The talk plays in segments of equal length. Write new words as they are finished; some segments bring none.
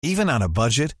Even on a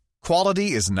budget,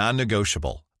 quality is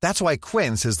non-negotiable. That's why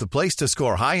Quince is the place to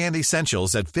score high-end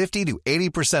essentials at 50 to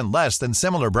 80% less than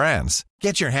similar brands.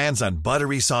 Get your hands on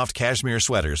buttery soft cashmere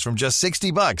sweaters from just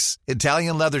 $60,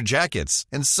 Italian leather jackets,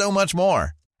 and so much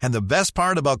more. And the best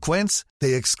part about Quince,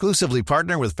 they exclusively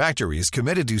partner with factories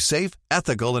committed to safe,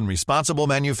 ethical, and responsible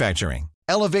manufacturing.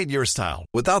 Elevate your style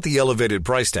without the elevated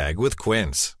price tag with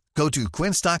Quince. Go to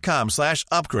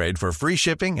quince.com/upgrade for free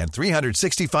shipping and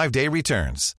 365-day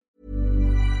returns.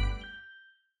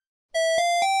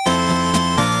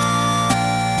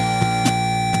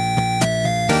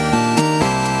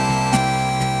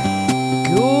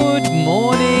 Good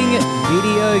morning,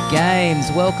 video games.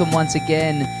 Welcome once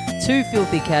again to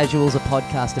Filthy Casuals, a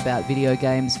podcast about video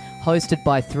games, hosted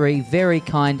by three very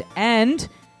kind and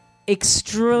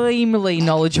extremely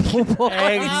knowledgeable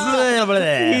boys.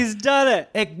 He's done it.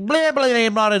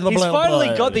 He's finally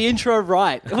got the intro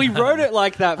right. We wrote it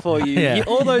like that for you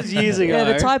all those years ago. Yeah,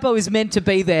 the typo is meant to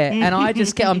be there, and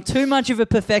I'm too much of a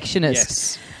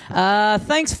perfectionist. Yes.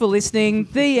 Thanks for listening.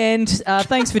 The end.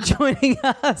 Thanks for joining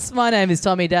us. My name is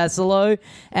Tommy Dasilo,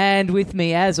 and with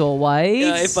me, as always...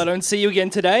 If I don't see you again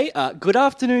today, good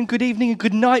afternoon, good evening, and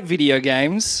good night, video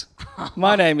games.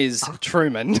 My name is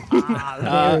Truman.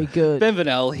 Very good. Ben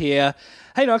Vanel here.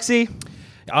 Hey, Noxie.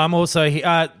 I'm also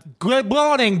here. Good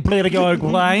morning, political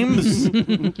games.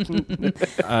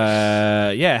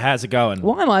 How's it going?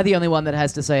 Why am I the only one that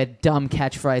has to say a dumb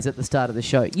catchphrase at the start of the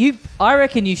show? I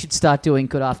reckon you should start doing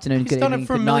good afternoon, good evening, He's done it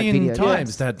for good a night million video times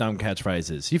games. to have dumb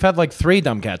catchphrases. You've had like 3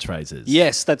 dumb catchphrases.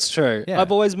 Yes, that's true. Yeah.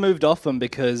 I've always moved off them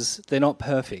because they're not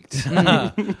perfect.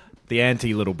 The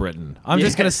anti-Little Britain. I'm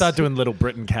just going to start doing Little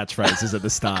Britain catchphrases at the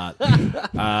start.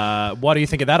 What do you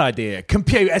think of that idea?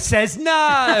 Computer says no!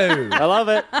 I love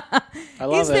it.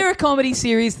 Is there a comedy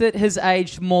series that has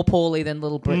aged more poorly than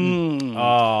Little Britain?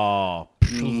 Oh,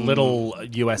 Little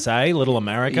USA, Little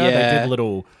America. Yeah. They did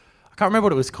Little... I can't remember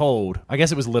what it was called. I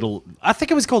guess it was Little... I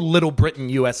think it was called Little Britain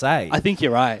USA. I think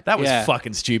you're right. That was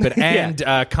fucking stupid. And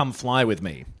Come Fly With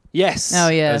Me Yes. Oh,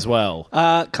 yeah. as well.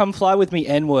 Come Fly With Me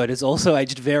N-word has also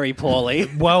aged very poorly.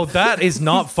 Well, that is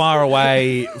not far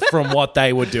away from what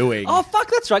they were doing. Oh, fuck,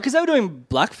 that's right, because they were doing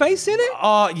blackface in it?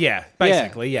 Oh, yeah,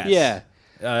 basically, Yeah. yes.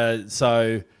 Yeah.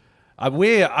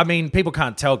 People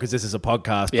can't tell because this is a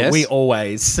podcast, but Yes. we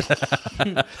always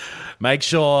make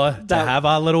sure to have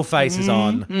our little faces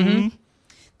on. Mm-hmm.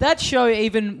 That show,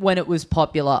 even when it was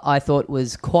popular, I thought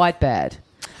was quite bad.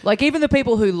 Like, even the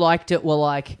people who liked it were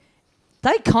like...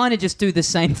 They kind of just do the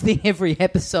same thing every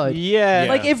episode. Yeah.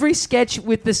 Like every sketch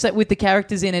with the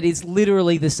characters in it is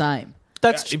literally the same.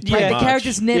 That's Pretty Like the much.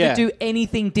 characters never Yeah. do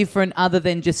anything different other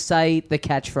than just say the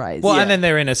catchphrase. Well, Yeah. and then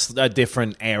they're in a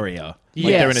different area. Like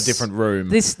Yes. they're in a different room.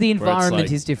 The where it's environment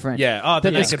like- is different. Yeah. Oh, the but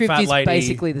the naked script fat is lady,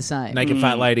 basically the same. Naked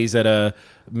fat ladies at a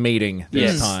meeting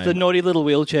this Yes, time. the naughty little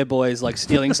wheelchair boys like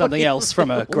stealing something else from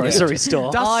a grocery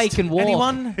store. I can walk.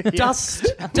 Anyone? Dust?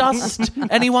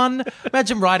 Anyone?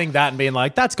 Imagine writing that and being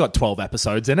like, that's got 12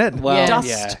 episodes in it. Well, Dust?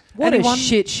 yeah. What Anyone? a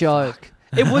shit show.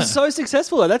 It was so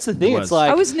successful though. That's the thing. It was. It's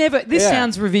like I was never... This Yeah.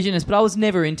 sounds revisionist, but I was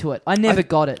never into it. I never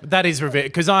got it. That is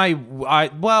because I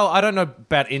don't know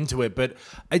about into it, but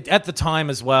at the time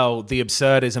as well, the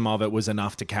absurdism of it was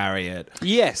enough to carry it.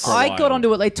 yes. a I while. got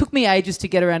onto it. It took me ages to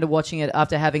get around to watching it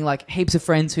after having like heaps of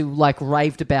friends who like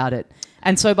raved about it.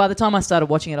 And so by the time I started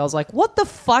watching it, I was like, what the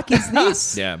fuck is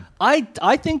this? Yeah. I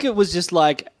think it was just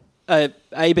like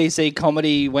ABC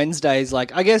Comedy Wednesdays.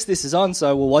 Like, I guess this is on,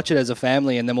 so we'll watch it as a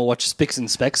family, and then we'll watch Spicks and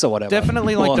Specks or whatever.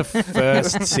 Definitely like Or- the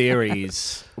first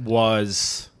series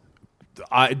was...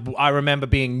 I remember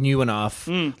being new enough.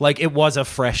 Like, it was a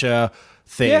fresher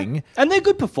thing. Yeah. And they're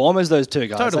good performers, those two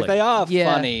guys. Totally. Like, they are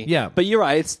Yeah. funny. Yeah. But you're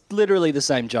right, it's literally the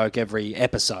same joke every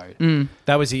episode.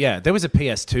 That was, there was a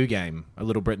PS2 game, a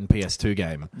Little Britain PS2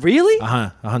 game. Really?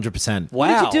 100%. Wow.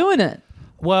 How'd you doing it?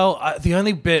 Well, the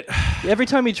only bit... Every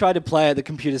time you tried to play it, the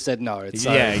computer said no. It's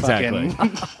so exactly.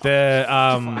 fucking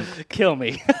The kill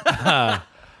me.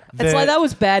 It's like that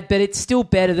was bad, but it's still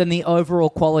better than the overall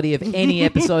quality of any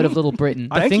episode of Little Britain.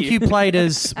 I think you played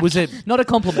as... Was it Not a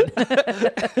compliment.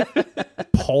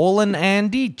 Paul and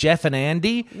Andy? Jeff and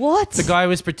Andy? What? The guy who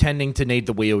was pretending to need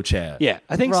the wheelchair. Yeah,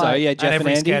 I think so. Right. Yeah, And Jeff and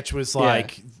every Andy. sketch was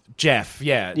like... Jeff,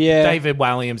 yeah. Yeah. David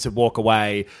Walliams would walk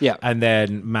away. Yeah. And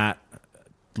then Matt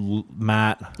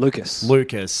Lucas.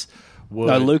 would...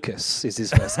 No, Lucas is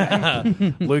his first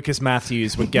name. Lucas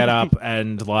Matthews would get up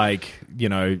and, like, you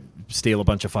know, steal a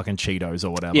bunch of fucking Cheetos or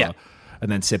whatever. Yeah.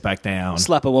 and then sit back down.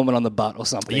 Slap a woman on the butt or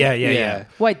something. Yeah.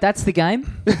 Wait, that's the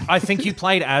game? I think you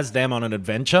played as them on an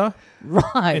adventure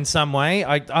Right. in some way.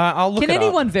 I'll look Can it up.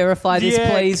 anyone verify this,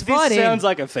 please? This Write in. sounds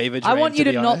like a fever dream. I want you to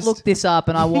be not honest. look this up,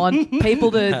 and I want people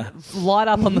to light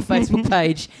up on the Facebook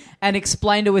page and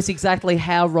explain to us exactly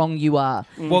how wrong you are.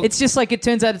 Well- It's just like, it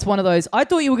turns out it's one of those. I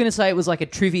thought you were going to say it was like a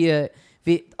trivia.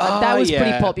 That was pretty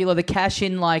yeah. popular. The cash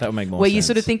in, like, That would make more where you sense.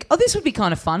 sort of think, oh, this would be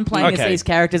kind of fun playing as Okay. these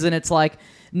characters, and it's like,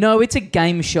 no, it's a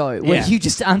game show where Yeah. you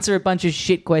just answer a bunch of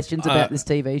shit questions about this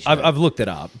TV show. I've looked it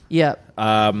up. Yeah.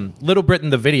 Little Britain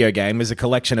the Video Game is a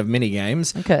collection of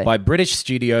mini-games Okay. by British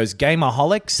studios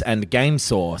Gamerholics and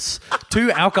GameSource.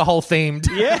 2 alcohol-themed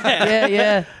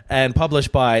Yeah. and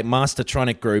published by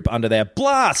Mastertronic Group under their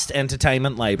Blast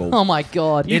Entertainment label. Oh my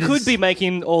God. You It could is- be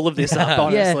making all of this up,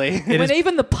 honestly. Yeah. When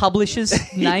even the publishers'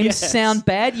 names Yes. sound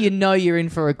bad, you know you're in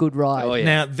for a good ride. Oh, yeah.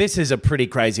 Now, this is a pretty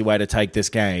crazy way to take this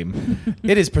game.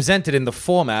 It is presented in the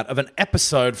format of an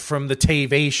episode from the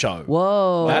TV show.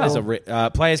 Whoa. That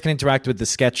is players can interact with the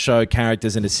sketch show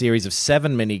characters in a series of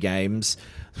 7 mini games,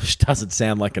 which doesn't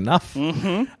sound like enough.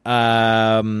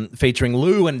 Featuring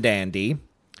Lou and Dandy,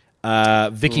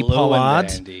 Vicky Lou and Pollard,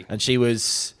 Dandy. and she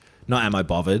was not Am I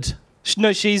Bothered.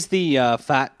 No, she's the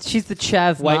fat. She's the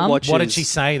chav Weight mum. Watch- What did Which she is-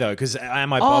 say though? Because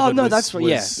Am I Bothered? no, was, that's right,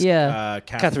 was, yeah.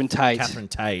 Catherine Tate. Catherine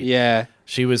Tate. Yeah.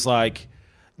 She was like,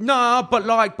 no, but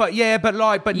no, Yeah, but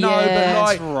that's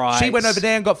like. right. She went over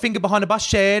there and got fingered behind a bus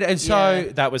shed, and so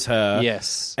Yeah. that was her.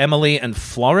 Yes. Emily and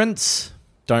Florence.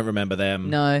 Don't remember them.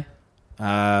 No.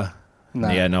 No.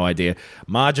 Yeah, no idea.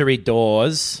 Marjorie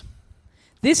Dawes.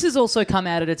 This has also come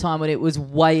out at a time when it was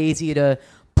way easier to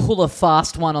pull a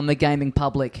fast one on the gaming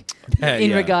public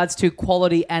in Yeah. regards to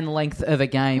quality and length of a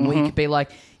game. Where you could be like,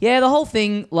 yeah, the whole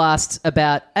thing lasts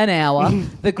about an hour.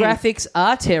 The graphics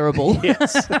are terrible.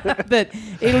 But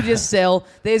it'll just sell.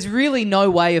 There's really no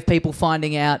way of people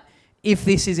finding out if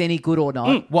this is any good or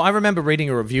not. Well, I remember reading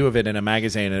a review of it in a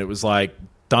magazine, and it was like,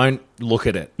 don't look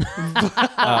at it.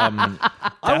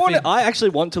 I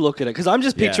actually want to look at it because I'm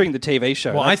just picturing the TV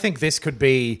show. Well, I think this could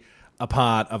be a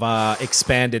part of our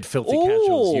expanded Filthy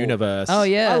Casuals Ooh. universe. Oh,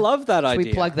 yeah. I love that Should we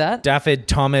idea. plug that? Daffyd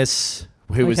Thomas,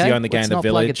 who was Okay, the only guy let's in the not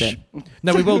plug it village.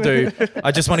 No, we will do.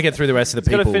 I just want to get through the rest of the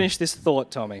Got people. to finish this thought,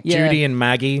 Tommy. Yeah. Judy and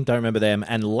Maggie, don't remember them,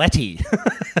 and Letty.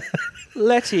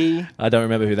 Letty. I don't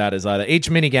remember who that is either. Each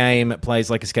minigame plays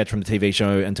like a sketch from the TV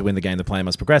show, and to win the game, the player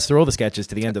must progress through all the sketches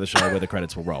to the end of the show where the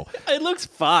credits will roll. It looks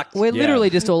fucked. We're literally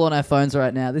just all on our phones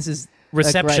right now. This is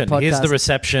Reception. A great Here's the podcast.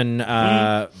 reception Here's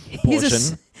a portion.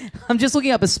 s- I'm just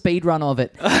looking up a speed run of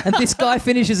it, and this guy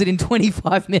finishes it in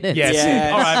 25 minutes. Yes.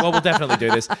 Yes. All right. Well, we'll definitely do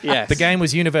this. Yes. The game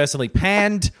was universally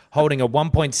panned, holding a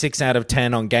 1.6 out of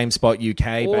 10 on GameSpot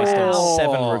UK based on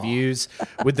 7 reviews.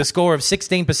 With the score of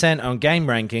 16% on Game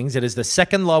Rankings, it is the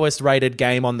second lowest rated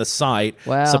game on the site,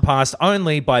 Wow. surpassed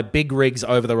only by Big Rigs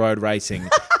Over the Road Racing,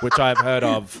 which I've heard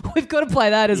of. We've got to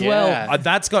play that as well. Yeah.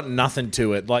 That's got nothing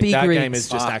to it. Like, Big that Rigs. game is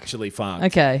just Fuck. actually fun.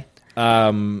 Okay.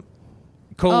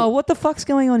 Cool. Oh, what the fuck's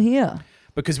going on here?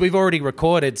 Because we've already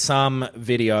recorded some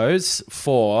videos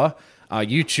for our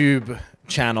YouTube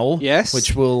channel. Yes.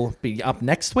 Which will be up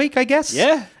next week, I guess.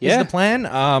 Yeah, Is yeah. the plan.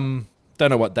 Don't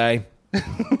know what day.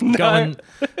 Go and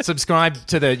subscribe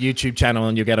to the YouTube channel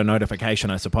and you'll get a notification,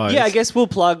 I suppose. Yeah, I guess we'll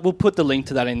put the link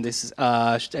to that in this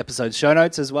episode's show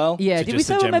notes as well. Yeah, To did we just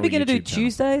say the we're maybe general going to do YouTube channel.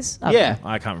 Tuesdays? I don't Yeah. know.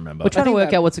 I can't remember. We're trying to think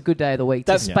work that- out what's a good day of the week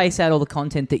to That's- space out all the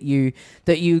content that you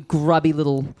grubby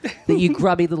little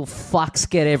fucks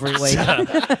get every week.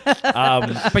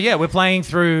 But yeah, we're playing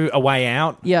through A Way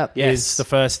Out. Yep. Yes. Is the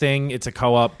first thing. It's a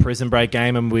co-op prison break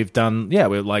game, and we've done. Yeah,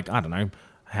 we're like, I don't know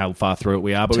how far through it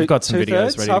we are, but we've got some videos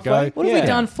Two-thirds, ready halfway? to go. What have Yeah. we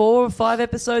done? 4 or 5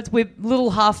 episodes? We're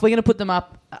going to put them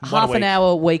up half an week.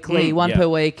 hour weekly, one yeah. per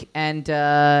week, and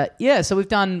so we've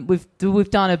done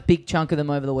a big chunk of them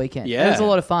over the weekend. Yeah. It was a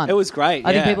lot of fun. It was great,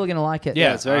 I think yeah. people are going to like it.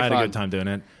 Yeah, it's very I had fun. a good time doing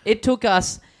it. It took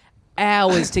us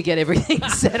hours to get everything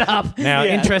set up. Now,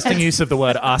 Yeah. interesting use of the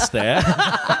word "us" there.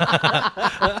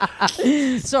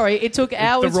 Sorry, it took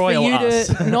hours for royal you us.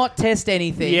 to not test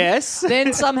anything. Yes.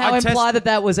 Then somehow I imply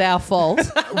that was our fault,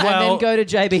 and then Well, go to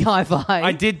JB Hi-Fi.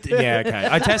 I did. Yeah, okay.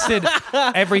 I tested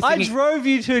everything. I drove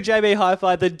you to JB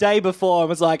Hi-Fi the day before and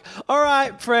was like, all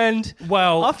right, friend,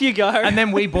 Well, off you go. And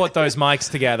then we bought those mics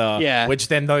together. Yeah. Which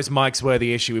then those mics were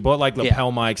the issue. We bought like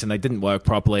lapel mics and they didn't work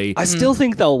properly. I still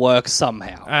think they'll work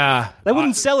somehow. They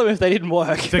wouldn't sell them if they didn't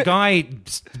work. The guy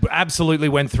absolutely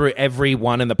went through every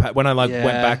one in the when I went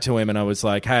Yeah. back to him and I was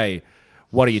like, "Hey,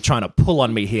 what are you trying to pull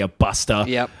on me here, Buster?"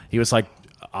 Yep. He was like,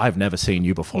 "I've never seen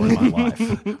you before in my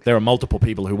life. There are multiple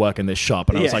people who work in this shop,"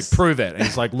 and I was Yes. like, "Prove it." And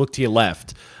he's like, "Look to your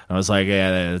left." I was like,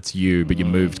 yeah, it's you, but you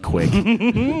moved quick.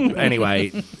 Anyway,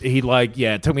 he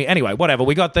took me. Anyway, whatever.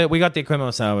 We got the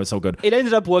equipment, so it's all good. It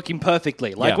ended up working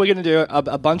perfectly. Like, Yeah. we're going to do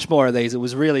a bunch more of these. It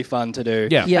was really fun to do.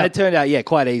 Yeah. And it turned out,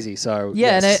 quite easy. So,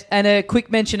 Yeah, yes. and a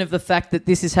quick mention of the fact that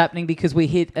this is happening because we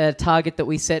hit a target that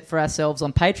we set for ourselves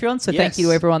on Patreon. So thank Yes. you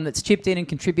to everyone that's chipped in and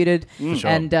contributed Sure.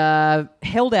 and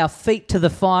held our feet to the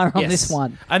fire on Yes. this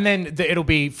one. And then it'll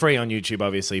be free on YouTube,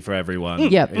 obviously, for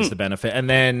everyone. Yep. Is the benefit. And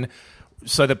then,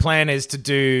 so the plan is to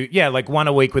do, like one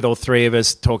a week with all three of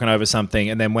us talking over something.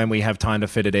 And then when we have time to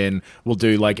fit it in, we'll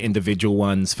do like individual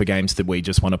ones for games that we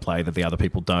just want to play that the other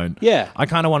people don't. Yeah. I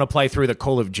kind of want to play through the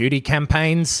Call of Duty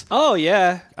campaigns. Oh,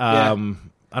 yeah. Yeah.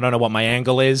 I don't know what my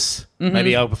angle is.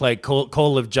 Maybe I'll play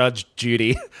Call of Judge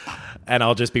Duty. And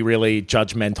I'll just be really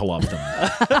judgmental of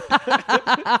them.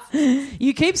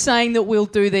 You keep saying that we'll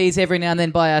do these every now and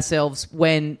then by ourselves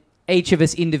when each of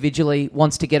us individually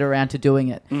wants to get around to doing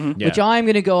it. Yeah. Which I'm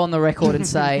going to go on the record and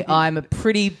say I'm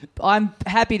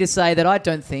happy to say that I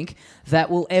don't think that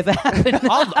will ever happen.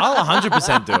 I'll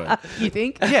 100% do it. You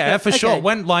think? Yeah, for sure. Okay.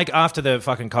 When, like, after the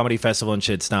fucking comedy festival and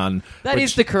shit's done. That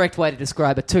is the correct way to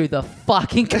describe it too, the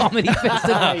fucking comedy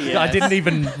festival. Yes. I didn't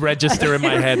even register in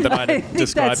my head that I I'd think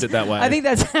described that's- it that way. I think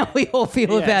that's how we all feel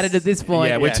Yes. about it at this point.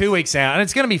 yeah, we're Yes. 2 weeks out, and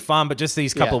it's going to be fun, but just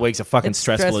these couple Yeah. of weeks are fucking It's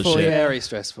stressful as stressful, shit. yeah. Very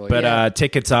stressful. But yeah.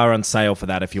 tickets are on sale for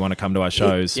that if you want to come to our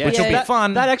shows, Yeah. which will be That-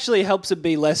 fun. That actually helps it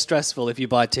be less stressful if you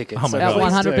buy tickets. Oh my So God.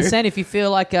 please do. 100%. If you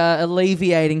feel like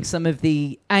alleviating some of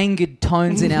the angered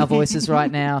tones in our voices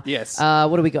right now. Yes.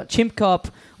 What do we got? Chimp Cop.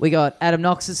 We got Adam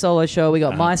Knox's solo show. We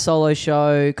got my solo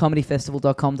show.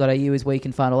 Comedyfestival.com.au is where you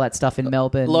can find all that stuff in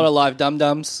Melbourne. A lot of live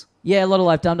dum-dums. Yeah, a lot of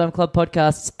live Dum Dum Club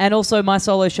podcasts. And also my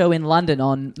solo show in London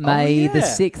on May the yeah.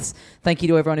 6th. Thank you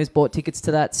to everyone who's bought tickets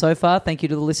to that so far. Thank you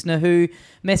to the listener who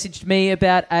messaged me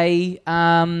about a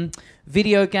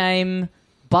video game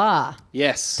bar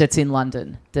Yes. that's in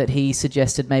London that he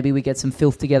suggested maybe we get some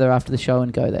filth together after the show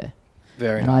and go there.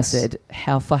 Very And nice. I said,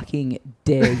 how fucking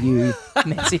dare you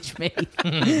message me?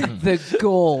 The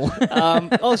gall.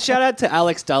 Shout out to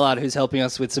Alex Dullard, who's helping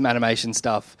us with some animation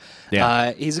stuff.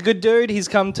 Yeah. He's a good dude. He's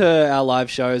come to our live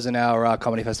shows and our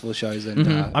comedy festival shows, and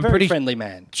I'm very pretty friendly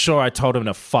man. Sure, I told him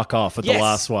to fuck off at the Yes,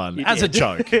 last one you as a did.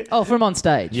 joke. Oh, from on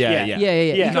stage. Yeah. Yeah. Yeah.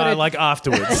 You No, gotta- like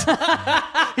afterwards.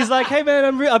 He's like, "Hey man,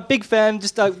 I'm a big fan.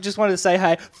 Just wanted to say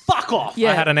hey. Fuck off."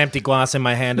 Yeah. I had an empty glass in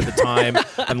my hand at the time,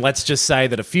 and let's just say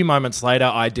that a few moments later,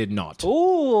 I did not.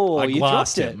 Ooh, I you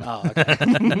glassed dropped it. him. Oh, okay.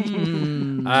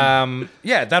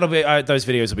 Yeah, that'll be those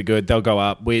videos will be good. They'll go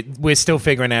up. We're still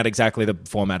figuring out exactly the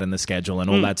format and the schedule and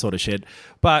all that sort of shit.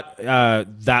 But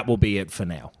that will be it for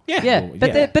now.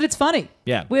 Yeah, but it's funny.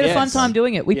 Yeah. We had a fun Yes. time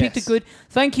doing it. We picked a Yes. good.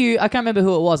 Thank you. I can't remember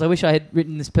who it was. I wish I had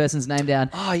written this person's name down.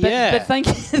 Oh, But, yeah. But thank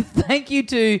you, thank you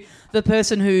to the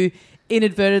person who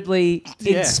inadvertently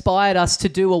Yeah. inspired us to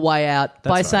do A Way Out by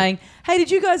right. saying, "Hey, did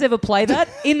you guys ever play that?"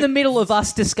 in the middle of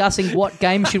us discussing what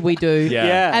game should we do, Yeah.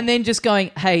 Yeah. and then just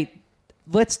going, "Hey,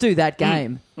 let's do that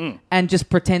game." And just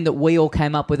pretend that we all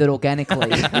came up with it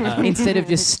organically instead of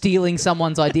just stealing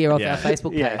someone's idea off Yeah. our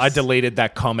Facebook page. Yes. I deleted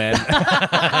that comment.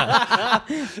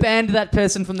 Banned that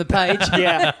person from the page.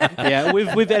 yeah.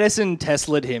 We've Edison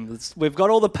Tesla'd him. We've got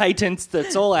all the patents.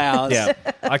 That's all ours. Yeah,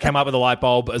 I came up with a light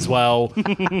bulb as well.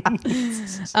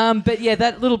 But yeah,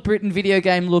 that Little Britain video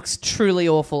game looks truly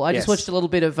awful. I just Yes. watched a little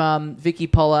bit of Vicky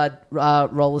Pollard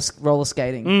roller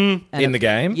skating and In the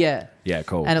game? Yeah, Yeah,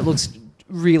 cool. and it looks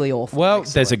really awful. Well,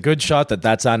 there's a good shot that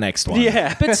that's our next one.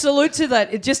 Yeah. But salute to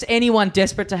that. Just anyone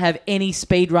desperate to have any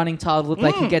speed running title that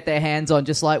they can get their hands on.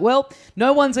 Just like, well,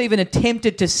 no one's even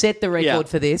attempted to set the record Yeah.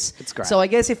 for this. It's great. So I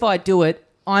guess if I do it,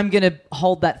 I'm going to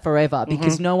hold that forever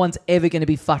because no one's ever going to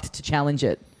be fucked to challenge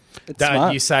it. It's That-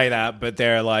 smart. you say that, but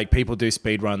there are like people do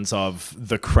speed runs of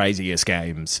the craziest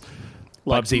games.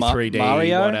 Like Bubsy 3D,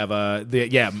 Mario? whatever.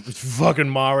 Fucking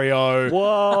Mario.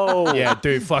 Whoa. Yeah,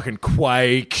 dude, fucking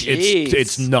Quake. Jeez.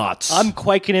 It's nuts. I'm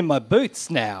quaking in my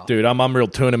boots now. Dude, I'm Unreal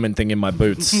Tournament thing in my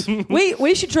boots.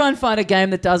 We should try and find a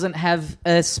game that doesn't have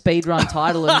a speedrun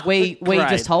title and we Great.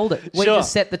 just hold it. We Sure.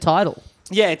 just set the title.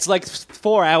 Yeah, it's like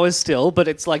 4 hours still, but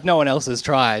it's like no one else has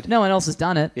tried. No one else has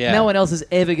done it. Yeah. No one else is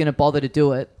ever going to bother to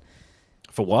do it.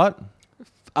 For what?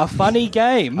 A funny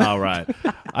game. Oh, right.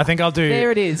 I think I'll do...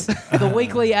 There it is. The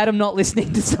weekly Adam not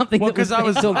listening to something Well, that was because I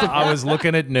was being talked about. I was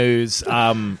looking at news.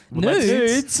 Nudes?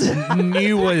 Dudes.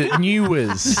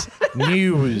 News.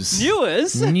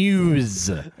 Viewers.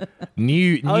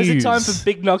 News. Oh, is it time for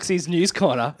Big Noxie's News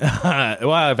Corner?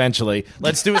 Well, eventually.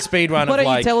 Let's do a speed run Why of don't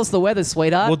like... you tell us the weather,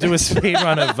 sweetheart? We'll do a speed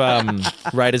run of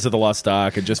Raiders of the Lost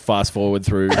Ark and just fast forward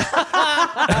through. We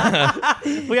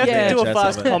have Yeah. to do a Chess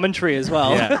fast of it. commentary as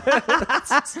well. Yeah.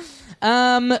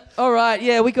 All right,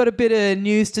 yeah, we got a bit of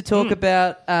news to talk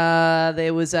about.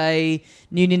 There was a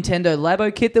new Nintendo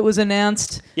Labo kit that was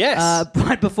announced. Yes.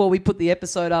 Right before we put the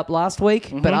episode up last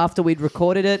week, but after we'd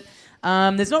recorded it.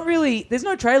 There's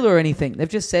no trailer or anything. They've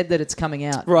just said that it's coming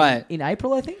out in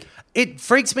April, I think. It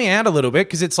freaks me out a little bit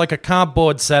because it's like a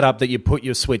cardboard setup that you put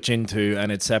your Switch into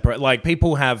and it's separate. Like,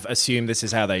 people have assumed this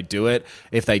is how they do it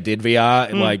if they did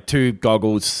VR, like 2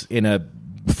 goggles in a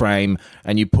frame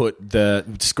and you put the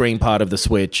screen part of the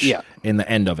Switch in the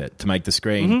end of it to make the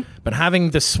screen. But having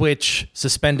the Switch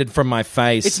suspended from my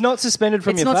face... It's not suspended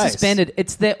from your face. It's not suspended.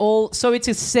 It's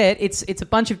a set. It's a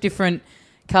bunch of different...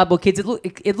 cardboard kits.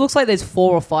 It looks like there's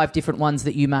 4 or 5 different ones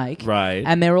that you make. Right.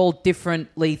 And they're all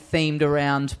differently themed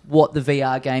around what the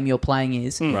VR game you're playing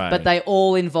is. Right. But they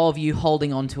all involve you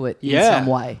holding onto it in some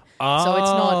way.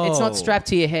 So it's not strapped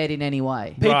to your head in any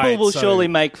way. People will surely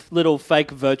make little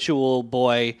fake virtual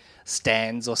boy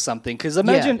stands or something, because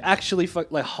imagine actually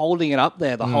like holding it up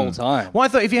there the whole time. Well, I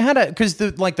thought if you had because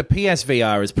the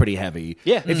PSVR is pretty heavy.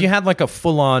 Yeah. If you had like a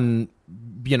full-on...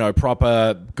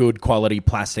 proper, good quality,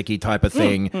 plasticky type of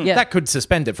thing, that could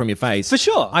suspend it from your face. For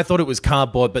sure. I thought it was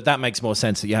cardboard, but that makes more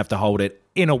sense that you have to hold it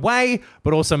in a way,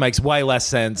 but also makes way less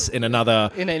sense in another...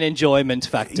 In an enjoyment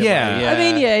factor. Yeah. I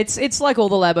mean, it's like all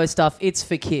the Labo stuff. It's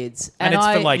for kids. And it's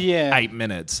for 8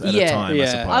 minutes at a time, I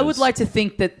suppose. I would like to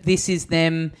think that this is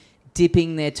them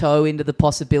dipping their toe into the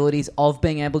possibilities of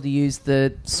being able to use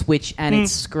the Switch and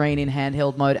its screen in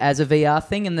handheld mode as a VR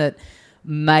thing, and that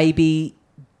maybe...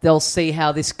 they'll see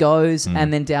how this goes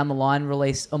and then down the line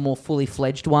release a more fully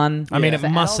fledged one. I mean, for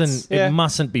it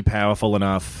mustn't be powerful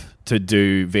enough to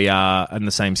do VR on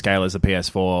the same scale as the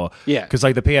PS4. Yeah. Because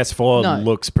like the PS4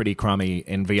 looks pretty crummy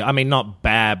in VR. I mean, not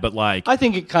bad, but like... I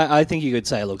think you could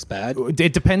say it looks bad.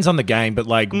 It depends on the game, but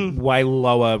like way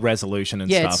lower resolution and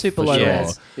stuff. Yeah, it's super low sure.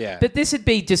 res. Yeah. But this would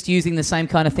be just using the same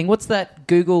kind of thing. What's that?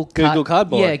 Google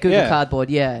Cardboard. Yeah, Google Cardboard,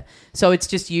 yeah. So it's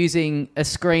just using a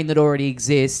screen that already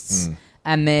exists,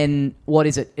 and then what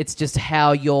is it? It's just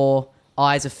how your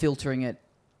eyes are filtering it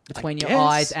between your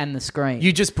eyes and the screen.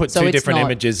 You just put 2 different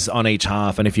images on each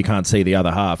half, and if you can't see the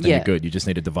other half, then you're good. You just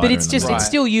need a divider. But it's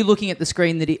still you looking at the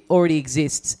screen that it already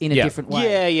exists in a different way.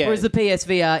 Yeah, yeah. Whereas the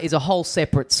PSVR is a whole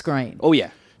separate screen. Oh,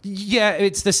 yeah. Yeah,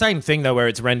 it's the same thing, though, where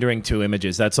it's rendering 2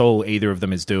 images. That's all either of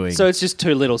them is doing. So it's just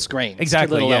 2 little screens.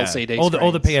 Exactly, 2 little LCD screens.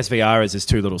 All the PSVR is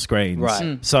 2 little screens.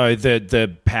 Right. So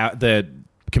the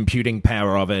computing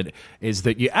power of it is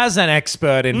that you, as an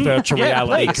expert in virtual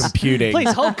reality computing...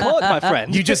 Please, hold court, my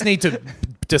friend. You just need to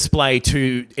display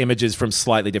 2 images from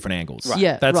slightly different angles. Right.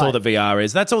 Yeah, That's all right. the VR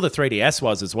is. That's all the 3DS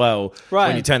was as well. Right.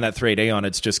 When you turn that 3D on,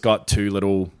 it's just got 2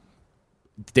 little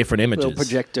different images. Little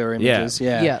projector images,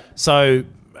 Yeah. So...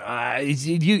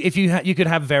 you could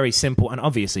have very simple, and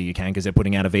obviously you can because they're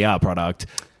putting out a VR product,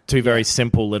 2 very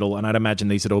simple little, and I'd imagine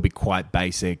these would all be quite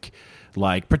basic,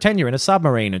 like pretend you're in a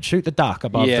submarine and shoot the duck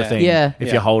above the thing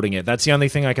if you're holding it. That's the only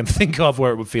thing I can think of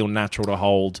where it would feel natural to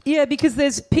hold. Yeah, because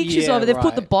there's pictures of it. They've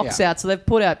put the box out, so they've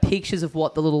put out pictures of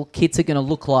what the little kits are going to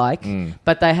look like,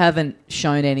 but they haven't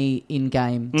shown any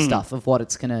in-game stuff of what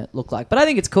it's going to look like. But I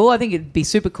think it's cool. I think it'd be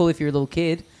super cool if you're a little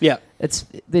kid. Yeah. It's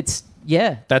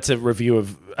That's a review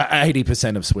of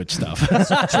 80% of Switch stuff.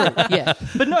 true. Yeah.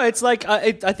 But no, it's like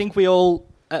I think we all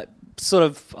sort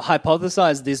of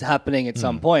hypothesized this happening at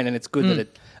some point, and it's good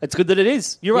that it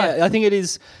is. You're right. I think it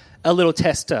is a little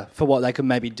tester for what they could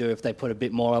maybe do if they put a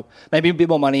bit more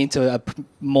money into a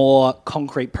more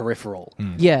concrete peripheral.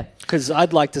 Yeah. Because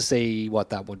I'd like to see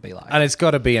what that would be like. And it's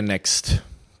got to be a next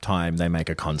time they make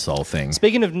a console thing.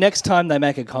 Speaking of next time they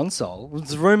make a console,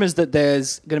 there's rumours that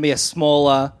there's going to be a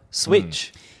smaller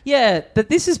Switch. Yeah, but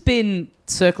this has been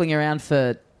circling around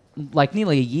for like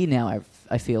nearly a year now,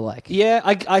 I feel like. Yeah,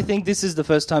 I think this is the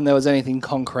first time there was anything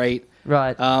concrete.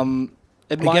 Right.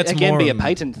 It might again be a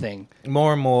patent thing.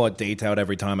 More and more detailed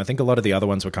every time. I think a lot of the other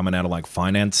ones were coming out of like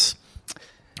finance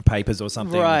papers or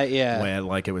something. Right, yeah. Where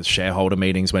like it was shareholder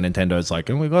meetings where Nintendo's like,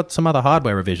 and we've got some other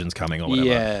hardware revisions coming or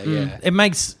whatever. Yeah. It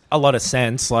makes a lot of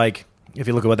sense. Like if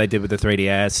you look at what they did with the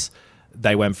 3DS,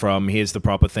 they went from here's the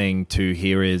proper thing to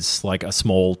here is like a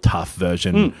small, tough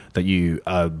version that you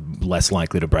are less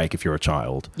likely to break if you're a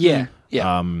child. Yeah.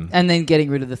 And then getting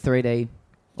rid of the 3D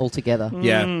altogether.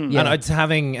 Yeah. And it's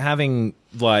having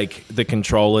like the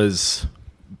controllers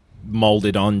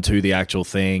molded onto the actual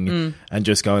thing and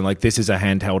just going like this is a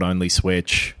handheld only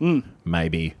Switch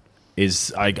maybe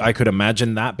is I could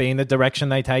imagine that being the direction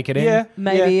they take it in. Yeah.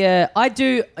 Maybe, yeah. I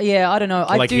do, I don't know.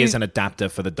 Here's an adapter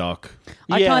for the dock.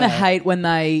 I kind of hate when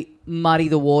they muddy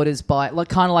the waters by, like,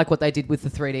 kind of like what they did with the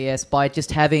 3DS, by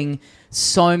just having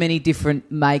so many different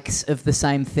makes of the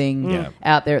same thing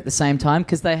out there at the same time,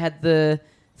 because they had the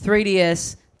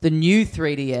 3DS, the new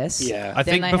 3DS. Yeah. I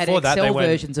Then think they before had that XL they went,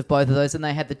 versions of both of those, and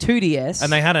they had the 2DS.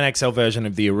 and they had an XL version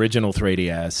of the original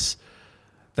 3DS.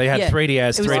 They had Yeah.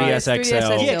 3DS, It was 3DS 3DS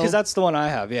XL, Yeah, because that's the one I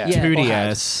have. Yeah. Yeah.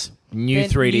 2DS, new Then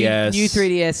 3DS, new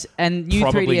 3DS, and new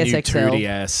probably 3DS new XL.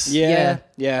 2DS. Yeah.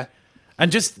 Yeah.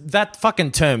 And just that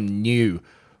fucking term "new"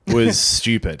 was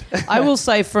stupid. I will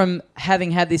say, from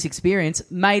having had this experience,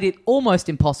 made it almost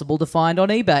impossible to find on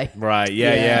eBay. Right?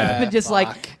 Yeah, Yeah. yeah. But just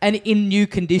like an in new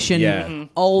condition, Yeah.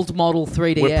 old model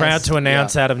 3DS. We're proud to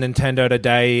announce out of Nintendo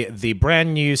today the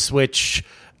brand new Switch.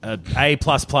 A+++,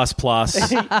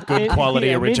 good quality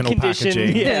Yeah, original mint condition,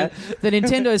 packaging. Yeah. the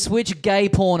Nintendo Switch gay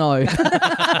porno.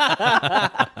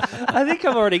 I think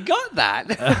I've already got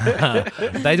that.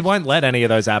 They won't let any of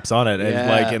those apps on it, Yeah.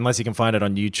 like unless you can find it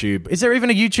on YouTube. Is there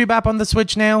even a YouTube app on the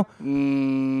Switch now?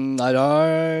 I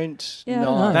don't. Yeah, I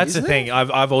don't know. That's Is the there? thing.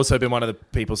 I've also been one of the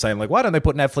people saying like, why don't they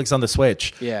put Netflix on the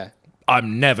Switch? Yeah.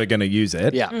 I'm never going to use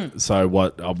it. Yeah. So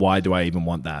what? Why do I even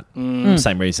want that?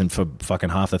 Same reason for fucking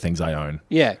half the things I own.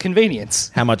 Yeah.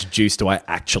 Convenience. How much juice do I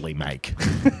actually make?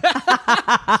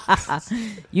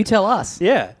 You tell us.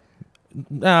 Yeah.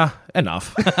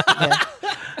 Enough.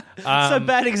 So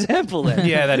bad example then.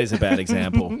 Yeah, that is a bad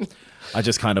example. I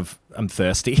just kind of am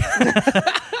thirsty.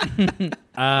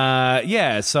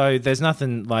 Yeah, so there's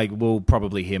nothing like we'll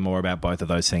probably hear more about both of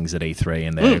those things at E3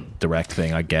 and their direct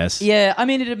thing, I guess. Yeah, I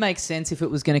mean, it'd make sense if it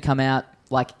was going to come out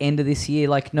like end of this year,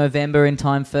 like November, in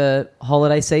time for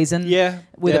holiday season. Yeah,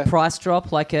 With yeah. a price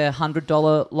drop, like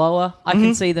 $100 lower. I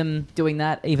can see them doing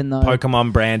that, even though...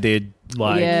 Pokemon branded,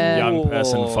 like Yeah. young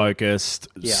person focused,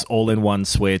 Yeah. all in one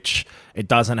Switch. It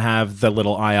doesn't have the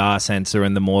little IR sensor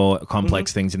and the more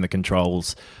complex things in the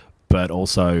controls, but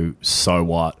also so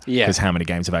what? Yeah. Because how many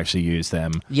games have actually used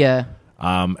them? Yeah.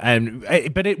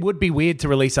 But it would be weird to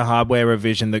release a hardware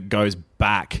revision that goes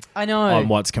back I know. on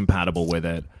what's compatible with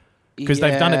it. Because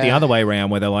they've done it the Yeah. other way around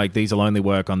where they're like, these will only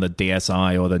work on the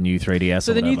DSi or the new 3DS.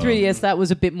 So or the new whatever. 3DS, that was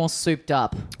a bit more souped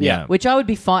up. Yeah. Which I would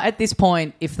be fine at this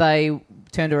point if they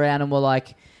turned around and were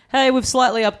like, hey, we've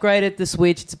slightly upgraded the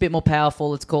Switch. It's a bit more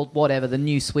powerful. It's called whatever, the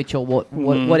new Switch or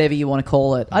whatever you want to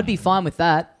call it. I'd be fine with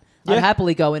that. Yeah. I'd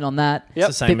happily go in on that. It's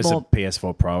the same Bit as more- a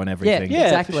PS4 Pro and everything. Yeah,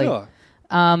 Exactly. for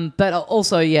sure. But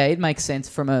also, yeah, it makes sense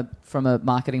from a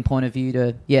marketing point of view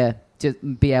to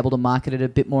be able to market it a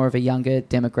bit more of a younger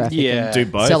demographic. Yeah. And Do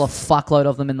both, sell a fuckload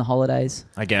of them in the holidays.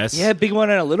 I guess. Yeah, big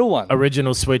one and a little one.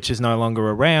 Original Switch is no longer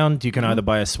around. You can either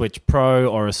buy a Switch Pro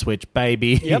or a Switch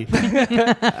Baby. Yep.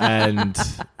 And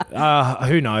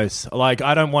who knows? Like,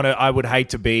 I would hate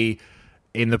to be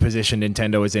in the position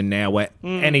Nintendo is in now where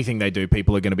anything they do,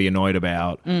 people are going to be annoyed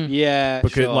about. Yeah,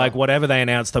 Because, sure. like, whatever they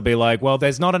announce, they'll be like, well,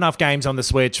 there's not enough games on the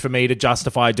Switch for me to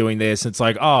justify doing this. It's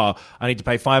like, oh, I need to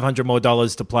pay $500 more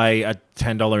to play a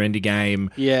 $10 indie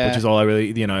game, Yeah. which is all I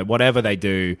really, whatever they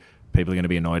do, people are going to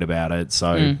be annoyed about it.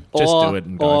 So just do it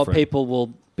and go or for it. people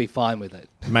will be fine with it.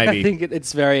 Maybe. I think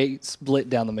it's very split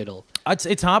down the middle.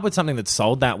 It's hard with something that's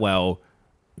sold that well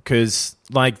because,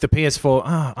 like, the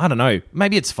PS4, I don't know.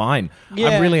 Maybe it's fine. I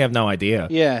Yeah. really have no idea.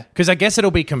 Yeah. Because I guess it'll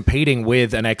be competing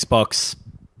with an Xbox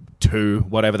 2,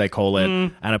 whatever they call it,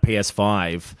 and a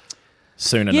PS5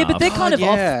 soon enough. Yeah, but they're kind of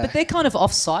off. yeah. But they're kind of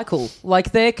off cycle.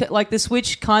 Like the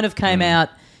Switch kind of came out.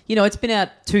 You know, it's been out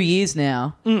 2 years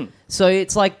now. So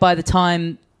it's like by the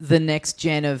time the next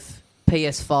gen of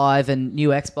PS5 and new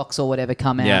Xbox or whatever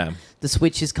come out, Yeah. the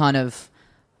Switch is kind of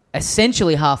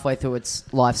essentially halfway through its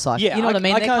life cycle. Yeah, you know what I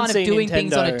mean? I They're can't kind of see doing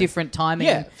things on a Nintendo- different timing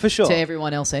Yeah, for sure. to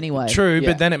everyone else anyway. True, Yeah.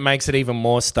 but then it makes it even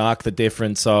more stark the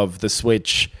difference of the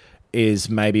Switch is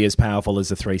maybe as powerful as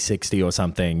the 360 or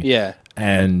something. Yeah.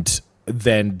 And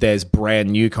then there's brand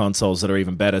new consoles that are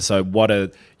even better. So what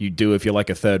do you do if you're like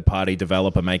a third-party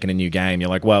developer making a new game? You're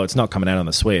like, well, it's not coming out on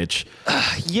the Switch.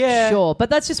 Yeah. Sure, but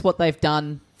that's just what they've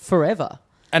done forever.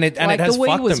 And it Like has the Wii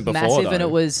fucked was them before, massive, though. and it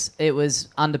was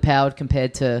underpowered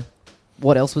compared to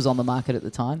what else was on the market at the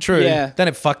time. True. Yeah. Then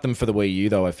it fucked them for the Wii U,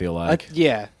 though, I feel like.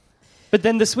 Yeah. But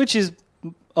then the Switch is...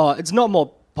 it's not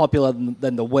more popular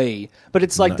than the Wii, but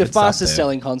it's like No, the it's up fastest there.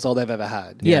 selling console they've ever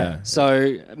had. Yeah.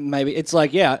 So maybe it's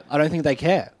like, I don't think they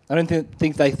care. I don't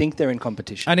think they think they're in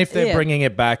competition. And if they're Yeah. bringing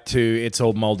it back to it's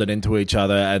all molded into each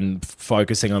other and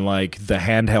focusing on like the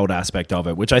handheld aspect of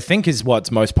it, which I think is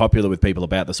what's most popular with people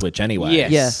about the Switch anyway,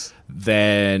 Yes.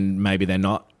 then maybe they're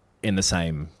not in the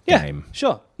same Yeah. game.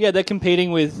 Sure. Yeah, they're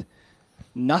competing with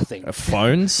nothing.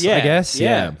 Phones, I Yeah, guess,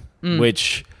 yeah.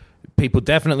 which people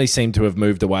definitely seem to have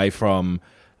moved away from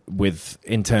with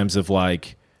in terms of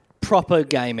like, Proper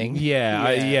gaming.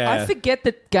 I forget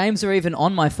that games are even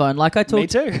on my phone. Like I Me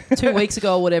talked too. 2 weeks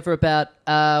ago or whatever about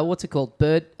what's it called?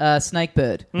 Snake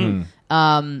Bird.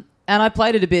 And I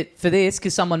played it a bit for this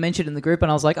because someone mentioned it in the group,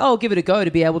 and I was like, "Oh, I'll give it a go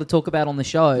to be able to talk about on the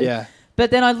show." Yeah. But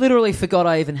then I literally forgot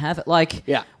I even have it. Like,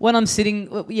 Yeah. when I'm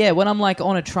when I'm like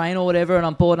on a train or whatever and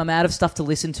I'm bored and I'm out of stuff to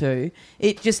listen to,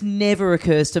 it just never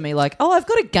occurs to me like, oh, I've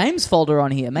got a games folder on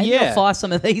here. Maybe I'll fire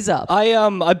some of these up.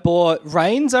 I bought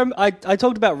Reigns. I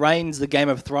talked about Reigns, the Game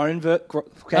of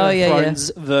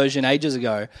Thrones version ages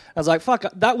ago. I was like, fuck,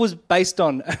 that was based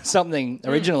on something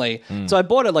originally. So I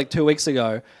bought it like 2 weeks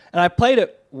ago, and I played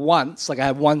it once. Like I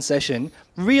had one session,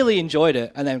 really enjoyed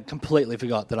it, and then completely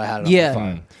forgot that I had it on my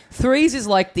phone. Threes is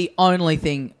like the only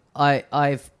thing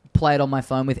I've played on my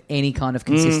phone with any kind of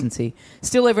consistency.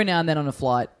 Still, every now and then on a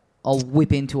flight, I'll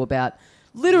whip into about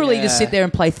literally just sit there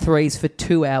and play threes for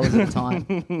 2 hours at a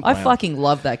time. I fucking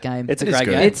love that game. It's a great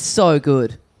game. It's so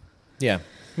good. Yeah,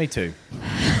 me too.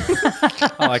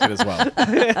 I like it as well.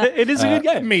 It is a good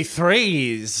game. Me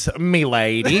threes, me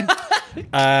lady.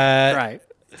 Right.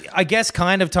 I guess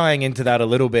kind of tying into that a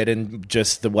little bit in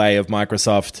just the way of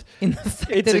Microsoft. In the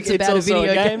fact It's that a- it's it's about a also a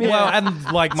video game, game. yeah. Well,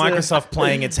 and like Microsoft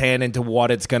playing its hand into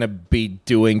what it's going to be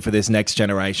doing for this next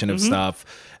generation of stuff.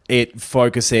 It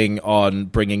focusing on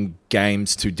bringing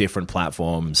games to different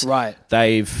platforms. Right.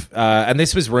 They've, and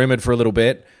this was rumored for a little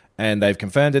bit, and they've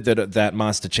confirmed it that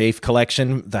Master Chief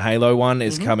collection, the Halo one,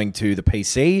 is coming to the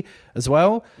PC as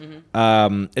well.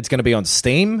 It's going to be on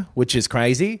Steam, which is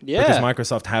crazy because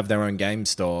Microsoft have their own game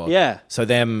store. Yeah. So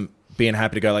them being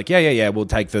happy to go like, yeah, we'll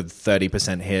take the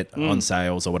 30% hit on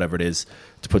sales or whatever it is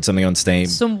to put something on Steam.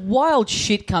 Some wild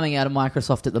shit coming out of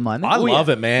Microsoft at the moment. I love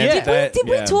it, man. Yeah.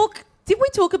 Did we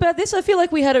talk about this? I feel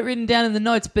like we had it written down in the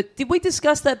notes, but did we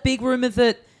discuss that big rumor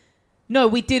that... No,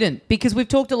 we didn't, because we've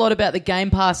talked a lot about the Game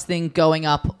Pass thing going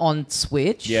up on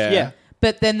Switch. Yeah.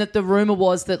 But then that the rumor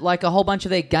was that like a whole bunch of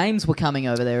their games were coming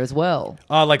over there as well.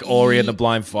 Oh, like Ori and the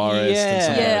Blind Forest. Yeah. And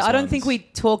some of Yeah, those I don't ones. think we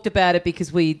talked about it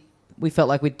because we felt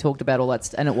like we'd talked about all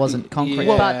that and it wasn't concrete.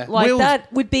 Yeah. But like We'll-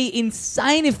 that would be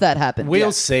insane if that happened.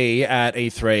 We'll see at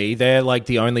E3. They're like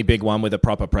the only big one with a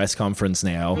proper press conference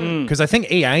now. Because I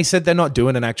think EA said they're not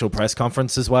doing an actual press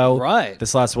conference as well. Right.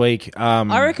 This last week.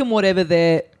 I reckon whatever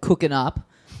they're cooking up,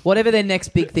 whatever their next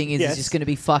big thing is Yes. just going to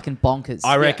be fucking bonkers.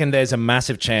 I reckon there's a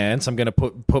massive chance I'm going to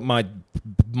put my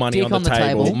money Dick on the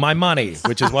table. table. My money,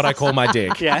 which is what I call my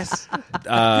dick. Yes.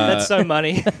 That's so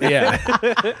money. Yeah.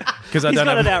 Because I He's don't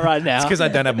got have it out right now. It's because I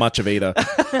don't have much of either.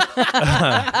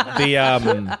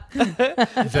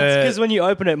 Because when you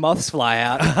open it, moths fly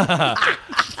out.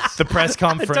 The press I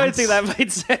conference. don't think that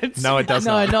made sense. No, it does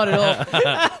No, not. not at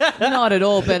all. Not at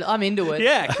all, but I'm into it.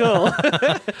 Yeah, cool.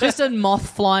 Just a moth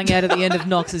flying out at the end of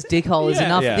Knox's dick hole is Yeah.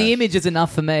 enough. Yeah. The image is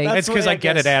enough for me. It's because what I I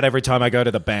get guess- it out every time I go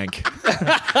to the bank.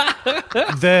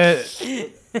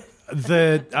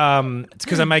 It's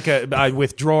because I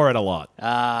withdraw it a lot.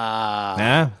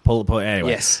 Yeah, pull. Anyway,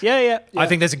 Yes. Yeah. I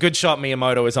think there's a good shot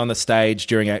Miyamoto is on the stage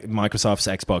during Microsoft's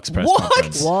Xbox press What?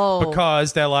 conference. Whoa.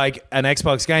 Because they're like, an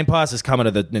Xbox Game Pass is coming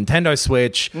to the Nintendo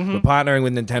Switch. We're partnering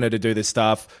with Nintendo to do this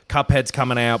stuff. Cuphead's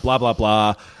coming out, blah, blah,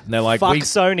 blah. And they're like, Fuck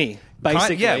Sony,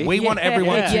 basically. yeah, we want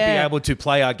everyone to be Yeah. able to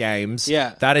play our games.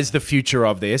 Yeah. That is the future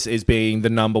of this, is being the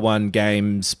number one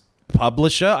games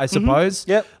publisher, I suppose.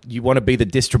 Yep. You want to be the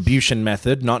distribution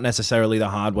method, not necessarily the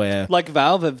hardware. Like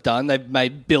Valve have done. They've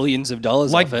made billions of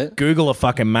dollars Like off it. Google are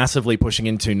fucking massively pushing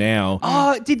into now.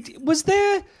 Oh, was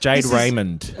there... Jade this is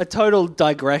Raymond. A total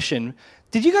digression.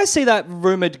 Did you guys see that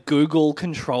rumored Google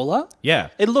controller? Yeah.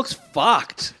 It looks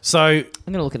fucked. So I'm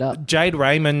going to look it up. Jade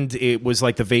Raymond, it was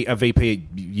like a VP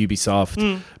at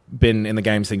Ubisoft, been in the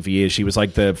games thing for years. She was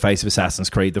like the face of Assassin's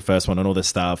Creed, the first one, and all this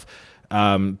stuff.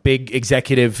 Big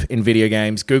executive in video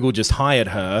games. Google just hired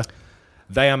her.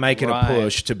 They are making Right. a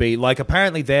push to be like,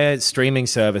 apparently their streaming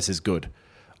service is good.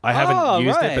 I haven't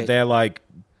used it, right. but their like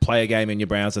play a game in your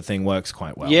browser thing works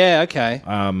quite well. Yeah, okay.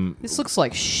 This looks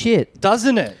like shit.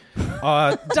 Doesn't it?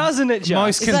 Doesn't it just?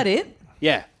 most Is that it?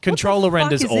 Yeah. Controller What the fuck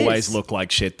renders is always this? look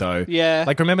like shit, though. Yeah.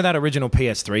 Like, remember that original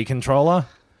PS3 controller?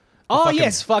 Oh, fucking-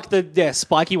 yes. Fuck the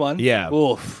spiky one. Yeah.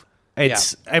 Oof.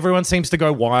 It's everyone seems to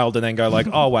go wild and then go like,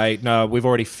 oh wait, no, we've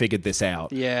already figured this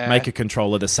out. Yeah. Make a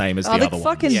controller the same as the Oh, the other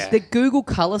fucking Yeah. the Google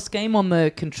color scheme on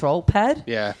the control pad.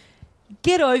 Yeah.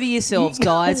 Get over yourselves,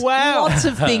 guys. Wow. Lots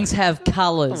of things have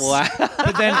colors. Wow.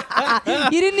 But then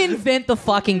You didn't invent the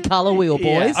fucking color wheel,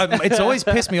 boys. it's always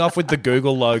pissed me off with the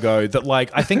Google logo that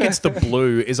like I think it's the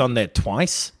blue is on there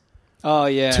twice. Oh,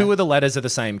 yeah. Two of the letters are the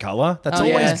same color. That's Oh,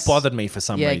 always yes. bothered me for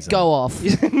some Yeah, reason. go off.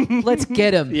 Let's get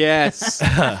them. Yes.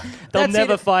 They'll That's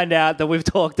never it. find out that we've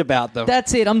talked about them.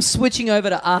 That's it. I'm switching over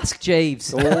to Ask Jeeves.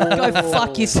 Go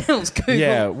fuck yourselves, Google.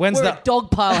 Yeah, when's We're that- a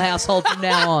dog pile household from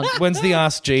now on. When's the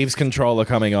Ask Jeeves controller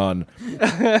coming on?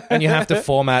 And you have to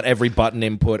format every button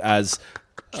input as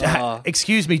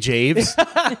Excuse me, Jeeves.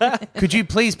 Could you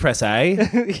please press A?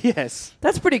 Yes.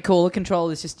 That's pretty cool. A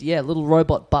controller is just, a little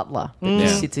robot butler that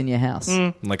just sits in your house.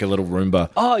 Like a little Roomba.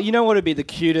 Oh, you know what would be the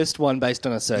cutest one based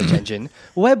on a search engine?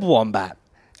 Web Wombat.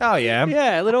 Oh, yeah.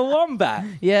 Yeah, little wombat.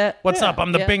 Yeah. What's up?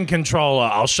 I'm the Bing controller.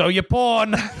 I'll show you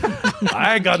porn.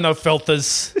 I ain't got no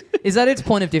filters. Is that its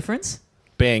point of difference?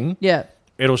 Bing. Yeah.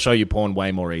 It'll show you porn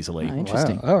way more easily. Oh,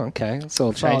 interesting. Wow. Oh, okay. So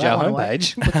we'll change Throw our that one away.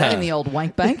 homepage. Put that in the old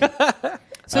wank bank.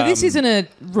 So this isn't a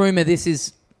rumor. This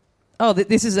is... Oh,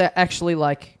 this is actually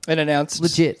like... An announced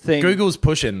Legit. thing. Google's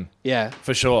pushing, Yeah.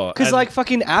 for sure. Because And like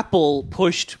fucking Apple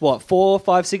pushed, 4,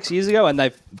 5, 6 years ago and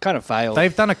they've kind of failed.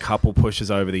 they've done a couple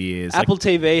pushes over the years. Apple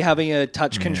TV having a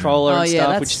touch controller and yeah, stuff,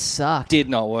 that which sucked. did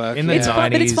not work. In the It's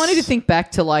fun, but it's 90s. funny to think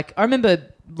back to like... I remember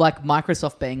like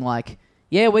Microsoft being like,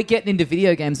 yeah, we're getting into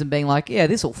video games and being like, yeah,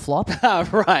 this will flop.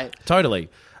 Right. Totally.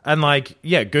 And like,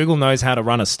 yeah, Google knows how to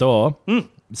run a store.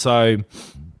 So,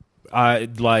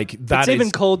 like, that It's is...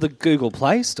 even called the Google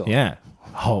Play Store. Yeah.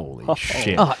 Holy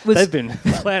shit. Oh, it was, They've been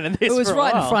planning this it was for a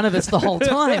right in while. front of us the whole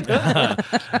time.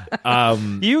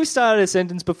 You started a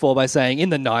sentence before by saying in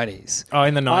the 90s. Oh,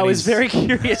 in the 90s. I was very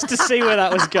curious to see where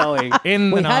that was going.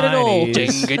 In We the had it all. 90s,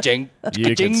 Jing-a-jing, You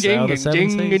could jing, sell the jing,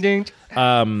 70s.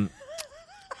 jing.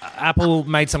 Apple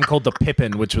made something called the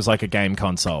Pippin, which was like a game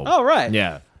console. Oh, right.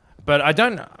 Yeah. But I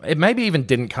don't... It maybe even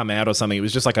didn't come out or something. It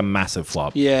was just like a massive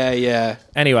flop. Yeah, yeah.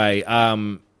 Anyway,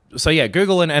 so yeah,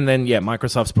 Google and then, yeah,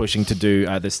 Microsoft's pushing to do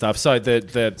this stuff. So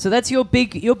the So that's your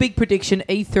big prediction,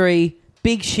 E3,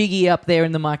 big shiggy up there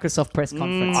in the Microsoft press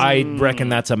conference. I reckon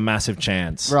that's a massive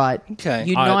chance. Right. Okay.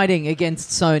 Uniting against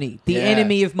Sony. The Yeah.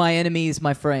 enemy of my enemy is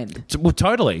my friend. Well,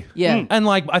 totally. Yeah. And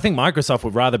like, I think Microsoft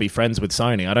would rather be friends with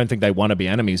Sony. I don't think they want to be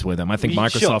enemies with them. I think Sure.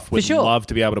 Microsoft would For sure. love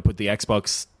to be able to put the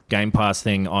Xbox Game Pass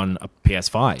thing on a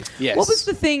PS5. Yes. What was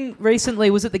the thing recently?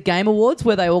 Was it the Game Awards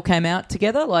where they all came out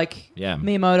together? Like Yeah.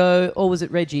 Miyamoto, or was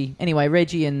it Reggie? Anyway,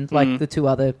 Reggie and like the two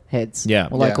other heads. Yeah.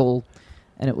 Or like Yeah. all...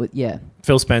 And it was... Yeah.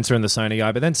 Phil Spencer and the Sony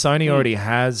guy. But then Sony already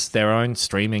has their own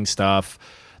streaming stuff.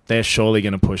 They're surely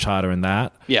going to push harder in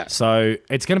that. Yeah. So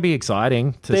it's going to be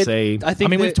exciting to They're- see. I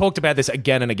think mean, we've that- talked about this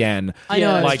again and again. I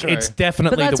know. that's Like, true. it's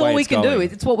definitely But that's the way all we it's can do.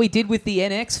 going. It's what we did with the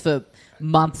NX for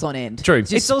months on end. True.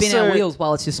 Just It's spin our also- wheels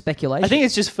while it's just speculation. I think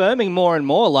it's just firming more and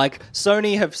more. Like,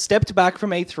 Sony have stepped back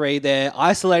from E3. They're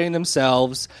isolating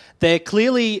themselves. They're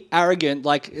clearly arrogant.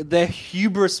 Like, their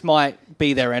hubris might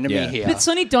be their enemy Yeah. here. But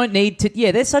Sony don't need to...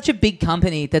 Yeah, they're such a big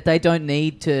company that they don't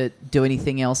need to do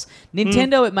anything else.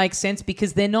 Nintendo, it makes sense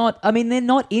because they're not... I mean, they're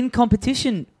not in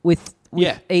competition with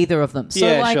Yeah. either of them. So,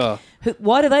 Yeah, like, sure.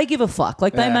 why do they give a fuck?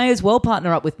 Like, they Yeah. may as well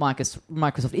partner up with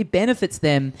Microsoft. It benefits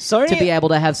them Sony- to be able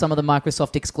to have some of the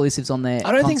Microsoft exclusives on their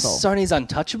I don't think console. Sony's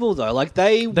untouchable though. Like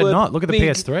they're not. Look at the big-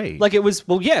 PS3. Like it was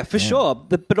for sure.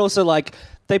 But also like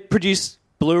they produce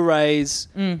Blu-rays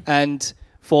and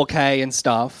 4K and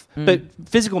stuff. But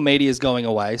physical media is going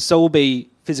away. So will be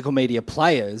physical media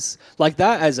players. Like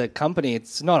that as a company,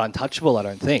 it's not untouchable. I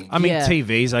don't think. I mean, Yeah.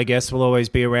 TVs, I guess, will always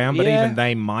be around, but Yeah. even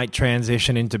they might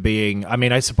transition into being. I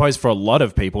mean, I suppose for a lot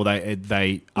of people,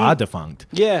 they are defunct.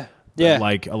 yeah. Yeah.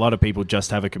 Like a lot of people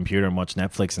just have a computer and watch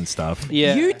Netflix and stuff.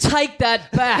 yeah. You take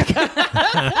that back.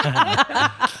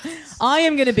 I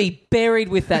am going to be buried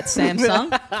with that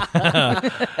Samsung.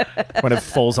 When it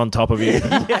falls on top of you,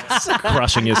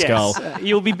 crushing your skull. Yes.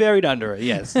 You'll be buried under it.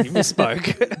 Yes. You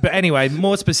misspoke. But anyway,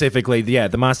 more specifically, yeah,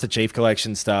 the Master Chief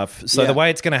Collection stuff. So Yeah. the way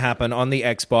it's going to happen on the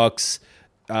Xbox,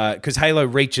 because Halo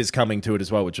Reach is coming to it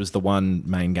as well, which was the one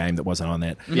main game that wasn't on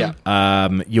it. Yeah.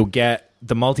 You'll get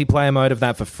the multiplayer mode of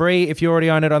that for free if you already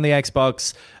own it on the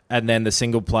Xbox, and then the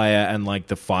single player and like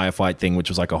the firefight thing, which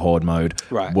was like a horde mode,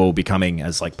 Right. will be coming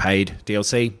as like paid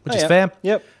DLC, which is yeah. fair.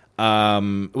 Yep.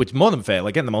 Which is more than fair.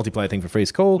 Like getting the multiplayer thing for free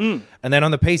is cool. And then on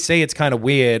the PC, it's kind of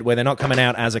weird where they're not coming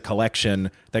out as a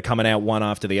collection; they're coming out one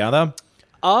after the other.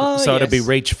 Oh, So it'll be yes.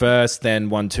 Reach first, then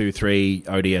 1, 2, 3,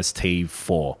 ODST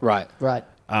 4. Right. Right.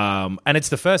 And it's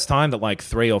the first time that like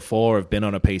 3 or 4 have been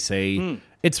on a PC.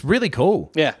 It's really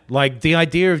cool. Yeah. Like the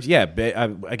idea of,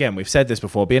 again, we've said this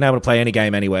before, being able to play any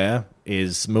game anywhere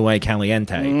is muy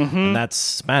caliente. And that's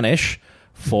Spanish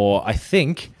for, I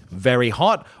think, very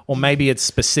hot, or maybe it's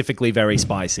specifically very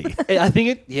spicy. I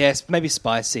think yes, maybe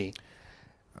spicy.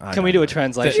 Can we do a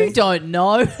translation? You don't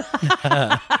know.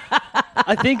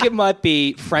 I think it might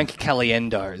be Frank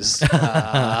Caliendo's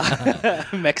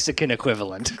Mexican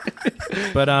equivalent.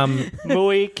 But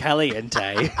Muy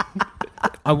caliente.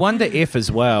 I wonder if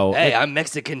as well... Hey, I'm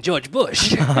Mexican George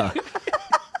Bush.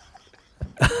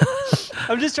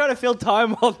 I'm just trying to fill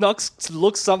time while Knox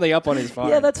looks something up on his phone.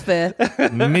 Yeah, that's fair.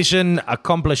 Mission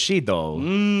accomplishado.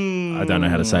 I don't know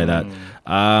how to say that.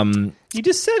 You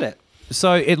just said it.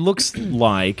 So it looks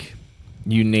like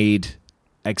you need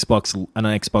an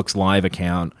Xbox Live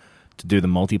account to do the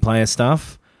multiplayer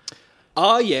stuff.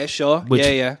 Oh, yeah, sure. Which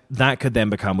Yeah. that could then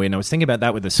become weird. And I was thinking about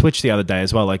that with the Switch the other day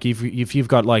as well. Like if you've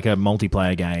got like a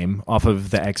multiplayer game off of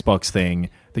the Xbox thing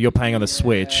that you're paying on the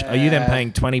Switch, are you then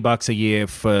paying $20 a year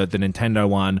for the Nintendo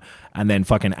one and then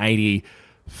fucking $80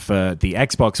 for the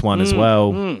Xbox one as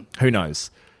well? Who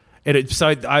knows?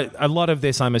 A lot of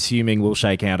this, I'm assuming, will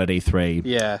shake out at E3.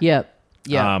 Yeah. Yeah.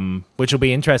 Which will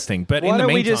be interesting. But Why in the don't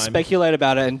meantime, we just speculate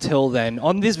about it until then?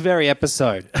 On this very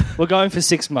episode, we're going for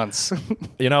 6 months.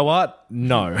 you know what?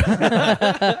 No.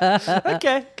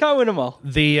 Okay, can't win them all.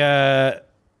 The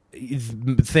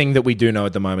thing that we do know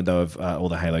at the moment, though, of all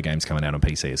the Halo games coming out on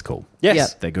PC is cool. Yes. Yeah.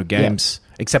 They're good games,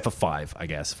 except for 5, I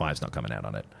guess. 5's not coming out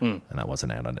on it, and that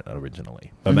wasn't out on it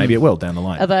originally. But maybe it will down the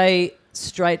line. Are they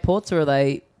straight ports or are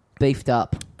they beefed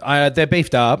up? They're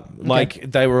beefed up.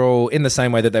 Like, they were all in the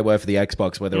same way that they were for the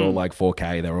Xbox, where they're all like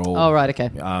 4K. They're all Oh, right, okay.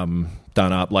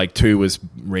 done up. Like, 2 was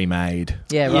remade.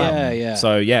 Yeah, right. Yeah.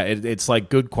 So, yeah, it's like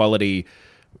good quality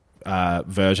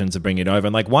versions of bringing it over.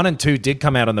 And, like, 1 and 2 did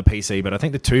come out on the PC, but I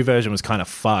think the 2 version was kind of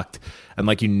fucked. And,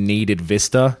 like, you needed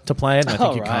Vista to play it, and I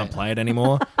think you can't play it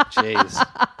anymore. Jeez.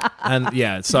 And,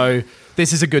 yeah, so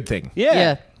this is a good thing.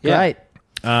 Yeah, great.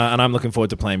 And I'm looking forward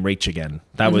to playing Reach again.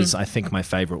 That was, I think, my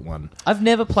favourite one. I've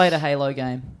never played a Halo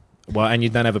game. Well, and you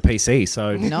don't have a PC,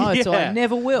 so... No, so I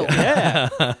never will.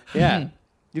 Yeah.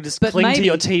 You just But cling to maybe-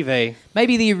 your TV.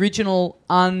 Maybe the original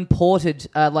unported,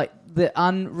 like the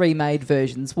unremade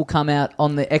versions will come out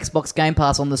on the Xbox Game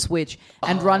Pass on the Switch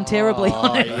and run terribly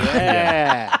on it.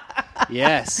 Yeah.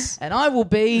 Yes. And I will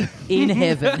be in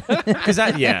heaven. Because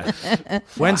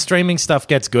when streaming stuff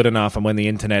gets good enough and when the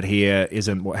internet here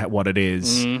isn't what it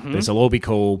is, this will all be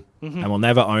cool and we'll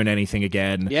never own anything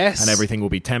again. Yes. And everything will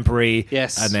be temporary.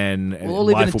 Yes. And then We'll all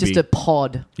live in life will just be... a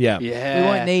pod. Yeah. Yeah. We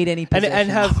won't need any possessions. And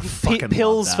have fucking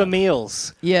pills love for that.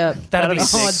 meals. Yeah. That'd be Oh,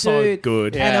 so dude.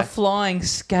 good. Yeah. And a flying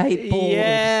skateboard.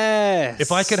 Yes.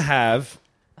 If I could have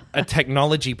a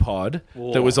technology pod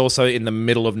that was also in the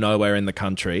middle of nowhere in the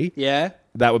country, Yeah.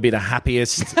 that would be the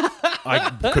happiest I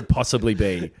could possibly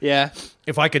be. Yeah.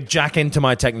 If I could jack into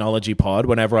my technology pod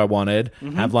whenever I wanted,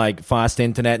 have like fast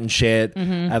internet and shit,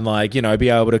 and like, you know, be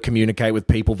able to communicate with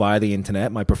people via the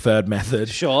internet, my preferred method.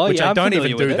 Sure, which yeah, I I'm don't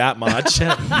familiar even with do it. that much.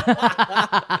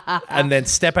 And then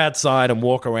step outside and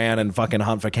walk around and fucking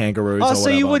hunt for kangaroos. Oh, or so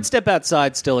whatever. you would step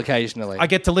outside still occasionally. I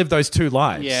get to live those 2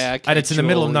 lives. Yeah, okay, and it's in the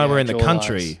middle of dual- nowhere yeah, in the dual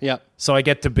country. lives. Yep. So I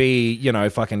get to be, you know,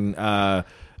 fucking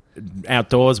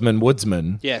outdoorsman,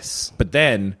 woodsman. Yes. But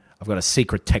then I've got a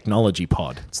secret technology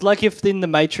pod. It's like if in the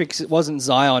Matrix it wasn't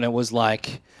Zion, it was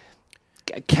like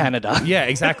Canada. Yeah,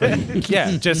 exactly.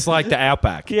 Yeah, just like the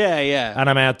Outback. Yeah. And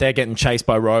I'm out there getting chased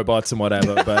by robots and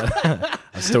whatever, but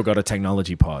I've still got a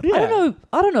technology pod. I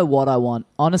don't know what I want,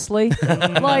 honestly.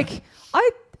 Like, I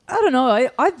don't know.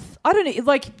 I don't know.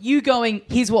 Like, you going,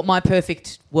 here's what my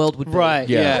perfect world would be. Right,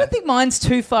 Yeah. I don't think mine's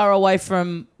too far away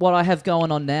from what I have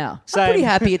going on now. Same. I'm pretty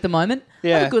happy at the moment. I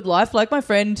Yeah. have a good life. Like, my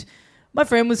friend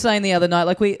was saying the other night,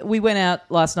 like, we went out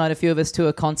last night, a few of us, to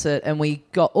a concert, and we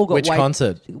got Which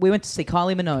concert? We went to see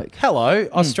Kylie Minogue. Hello,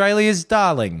 Australia's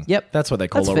darling. Yep. That's what they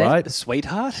call That's her, fair. right?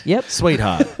 Sweetheart? Yep.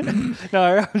 Sweetheart.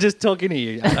 No, I'm just talking to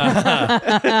you.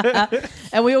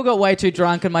 And we all got way too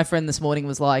drunk, and my friend this morning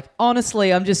was like,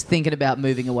 honestly, I'm just thinking about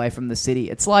moving away from the city.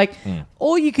 It's like,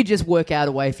 or you could just work out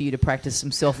a way for you to practice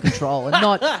some self-control and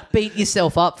not beat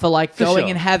yourself up for like going sure.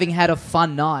 and having had a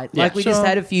fun night. Like, we just Sure.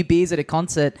 had a few beers at a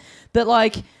concert. But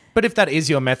like, But if that is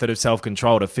your method of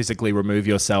self-control to physically remove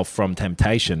yourself from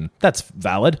temptation, that's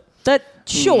valid. that,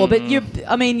 sure, but you're,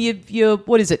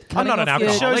 what is it? I'm Cutting not an off your-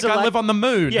 alcoholic. shows a I lack- live on the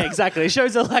moon. Yeah, exactly. It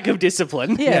shows a lack of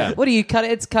discipline. Yeah. What do you cut?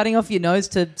 It's cutting off your nose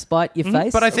to spite your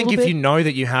face. But I a think little if bit? you know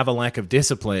that you have a lack of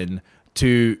discipline,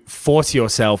 to force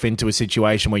yourself into a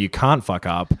situation where you can't fuck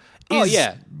up Oh, is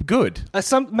yeah. good.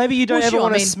 Maybe you don't Well, ever sure,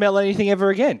 want I to mean- smell anything ever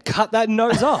again. Cut that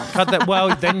nose off. Cut that.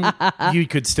 Well, then you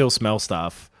could still smell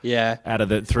stuff. Yeah. Out of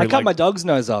the through. I cut my dog's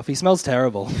nose off. He smells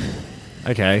terrible.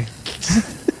 Okay.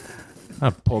 Oh,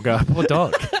 poor guy, poor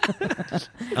dog.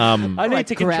 I need Right,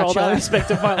 to control Groucho. that aspect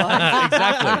of my life.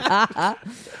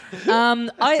 Exactly.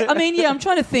 I'm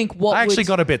trying to think what I actually would,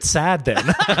 got a bit sad then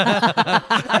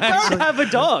I don't have a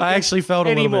dog I actually felt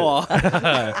a anymore. little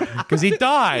bit because he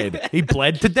died. He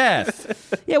bled to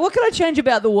death. Yeah, what can I change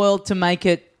about the world to make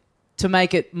it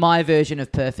my version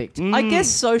of perfect? I guess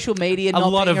social media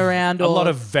not being around. A lot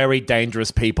of very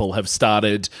dangerous people have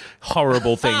started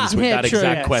horrible things with Yeah, that true.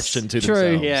 exact Yes. question to True.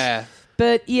 themselves. Yeah.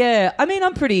 But yeah, I mean,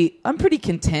 I'm pretty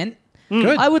content.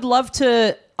 Good. I would love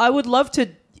to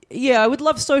I would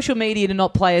love social media to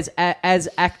not play as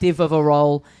active of a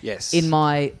role Yes. in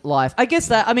my life. I guess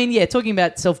that, I mean, yeah, talking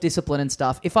about self-discipline and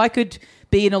stuff, if I could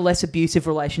be in a less abusive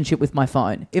relationship with my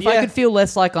phone, if I Yeah. could feel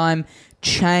less like I'm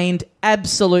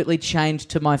absolutely chained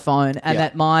to my phone, and Yeah.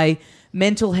 that my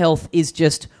mental health is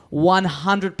just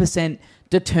 100%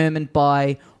 determined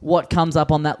by what comes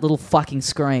up on that little fucking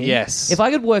screen. Yes. If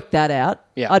I could work that out,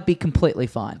 Yeah. I'd be completely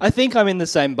fine. I think I'm in the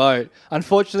same boat.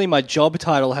 Unfortunately, my job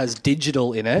title has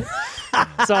digital in it,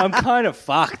 so I'm kind of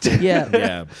fucked. Yeah.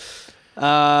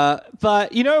 Yeah.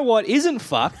 But you know what isn't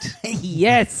fucked?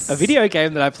 Yes. A video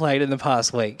game that I played in the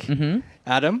past week. Mm-hmm.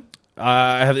 Adam?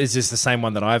 Is this the same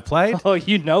one that I've played? Oh,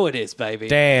 you know it is, baby.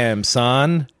 Damn,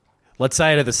 son. Let's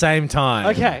say it at the same time.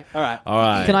 Okay, all right. All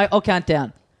right. I'll count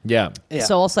down. Yeah. Yeah.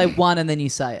 So I'll say 1 and then you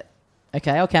say it.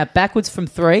 Okay, I'll count backwards from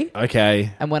 3.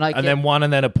 Okay. And when I get- then 1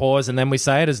 and then a pause and then we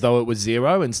say it as though it was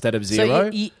 0 instead of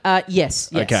 0. So yes.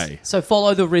 Okay. So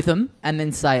follow the rhythm and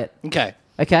then say it. Okay.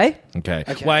 Okay? Okay.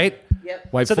 Okay. Wait. Yep.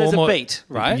 Wait. So 4 there's a more. beat,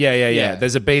 right? Yeah. Yeah.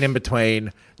 There's a beat in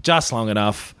between, just long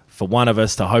enough for one of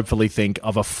us to hopefully think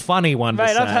of a funny one Mate,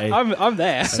 to say. I'm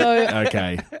there. So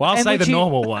Okay. Well, I'll And say would the you-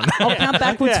 normal one. I'll count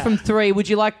backwards Yeah. from 3. Would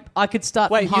you like... I could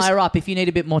start Wait, from higher up if you need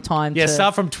a bit more time Yeah, to...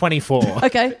 start from 24.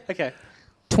 Okay. Okay.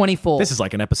 24. This is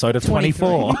like an episode of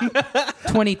 24.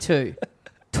 22.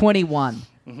 21.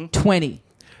 20.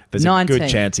 There's 19, a good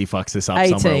chance he fucks this up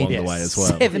 18, somewhere along the Yes. way as well.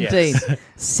 17. Yes.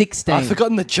 16. I've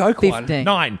forgotten the joke one. 15.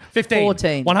 9, 15,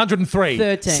 14, 103,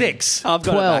 13, 6, I've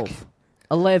got it 12. back.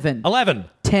 11. 11,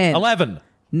 10, 11,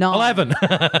 9. 11.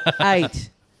 8.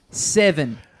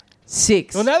 7.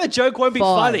 6. Well, now the joke won't be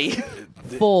 5. funny.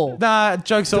 4. Nah,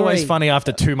 joke's always 3, funny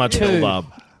after too much 2. build up.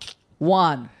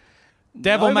 1.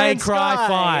 Devil No May Man's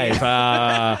Cry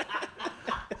Sky. 5.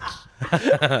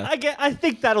 I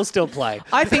think that'll still play.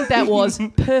 I think that was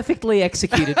perfectly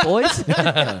executed, boys.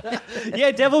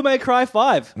 Yeah, Devil May Cry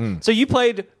 5. So you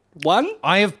played 1?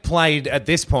 I have played at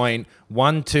this point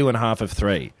 1, 2, and a half of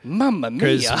 3. Mamma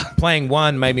Because mia. playing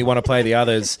 1 made me want to play the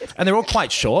others. And they're all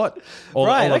quite short. All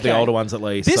of the okay. older ones at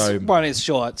least. This so one is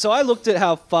short. So I looked at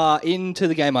how far into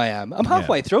the game I am. I'm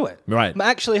halfway through it. Right. I'm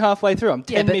actually halfway through. I'm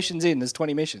 10 but- missions in. There's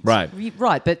 20 missions. Right.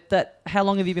 Right, but how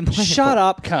long have you been playing? Shut for?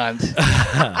 up,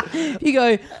 cunt. You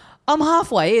go, I'm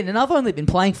halfway in and I've only been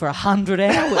playing for 100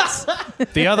 hours.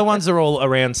 The other ones are all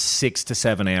around 6 to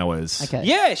 7 hours. Okay.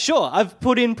 Yeah, sure. I've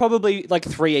put in probably like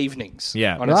 3 evenings.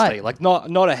 Yeah. Honestly. Right. Like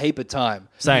not a heap of time.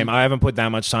 Same. I haven't put that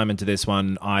much time into this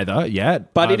one either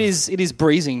yet. But I've- it is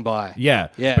breezing by. Yeah.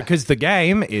 Yeah. Because the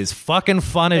game is fucking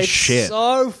fun as It's shit.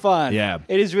 so fun. Yeah.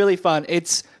 It is really fun.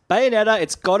 It's Bayonetta,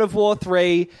 it's God of War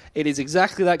 3. It is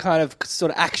exactly that kind of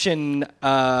sort of action,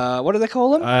 what do they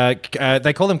call them?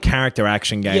 They call them character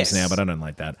action games Yes. now, but I don't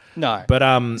like that. No. But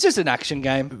It's just an action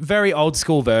game, very old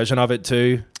school version of it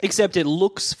too. except it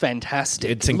looks fantastic.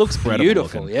 It's it looks incredible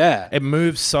beautiful, looking. yeah. It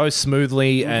moves so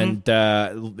smoothly, and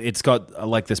it's got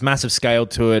like this massive scale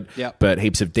to it, Yep. but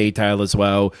heaps of detail as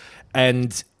well.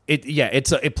 And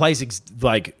it plays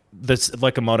like this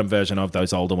like a modern version of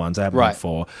those older ones. I haven't Right.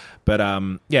 before, but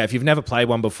if you've never played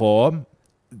one before,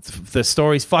 the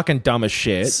story's fucking dumb as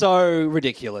shit. So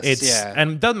ridiculous, yeah.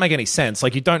 And it doesn't make any sense.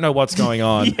 Like you don't know what's going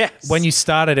on. Yes. When you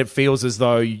start it feels as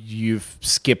though you've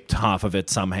skipped half of it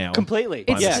somehow. Completely.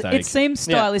 By It's, mistake. it seems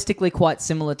Yeah. stylistically quite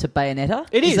similar to Bayonetta.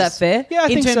 It is. that fair? Yeah, I in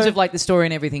think terms so. of like the story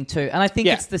and everything too. And I think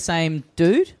Yeah. it's the same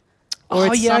dude, or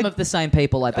Oh, it's yeah, some of the same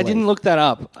people. I I believe. didn't look that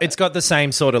up. It's got the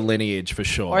same sort of lineage for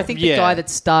sure. Or I think the Yeah. guy that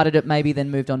started it maybe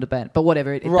then moved on to Bayonetta. But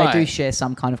whatever, they Right. do share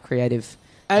some kind of creative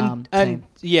And team.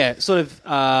 yeah, sort of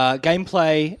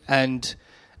gameplay and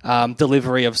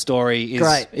delivery of story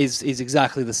Great. is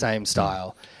exactly the same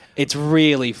style. It's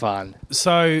really fun.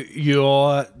 So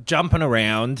you're jumping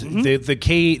around.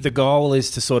 Mm-hmm. The goal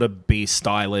is to sort of be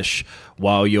stylish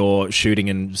while you're shooting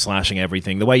and slashing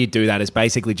everything. The way you do that is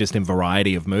basically just in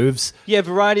variety of moves. Yeah,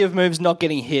 variety of moves, not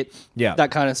getting hit. Yeah. that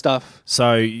kind of stuff.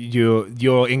 So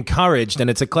you're encouraged, and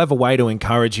it's a clever way to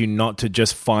encourage you not to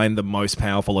just find the most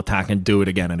powerful attack and do it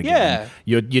again and again.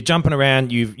 Yeah. You're jumping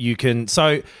around. You can.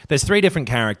 So there's 3 different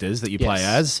characters that you play Yes.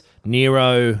 as: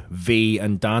 Nero, V,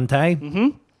 and Dante. Mm-hmm.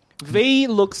 V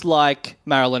looks like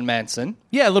Marilyn Manson.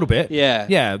 Yeah, a little bit. Yeah.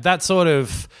 yeah, that sort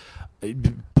of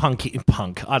punk.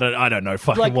 I don't know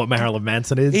fucking Like, what Marilyn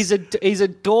Manson is. He's a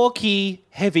dorky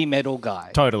heavy metal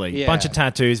guy. Totally. Yeah. Bunch of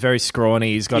tattoos, very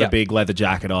scrawny. He's got Yeah. a big leather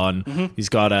jacket on. He's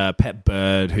got a pet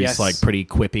bird who's Yes. like pretty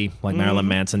quippy, like Marilyn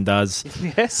Manson does.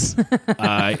 Yes.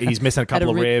 He's missing a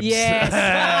couple of ribs. Yes.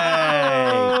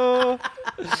 Hey.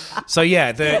 So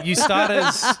yeah, you start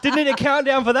as Didn't need a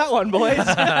countdown for that one, boys.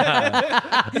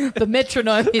 The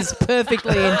metronome is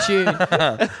perfectly in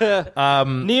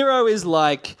tune. Nero is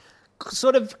like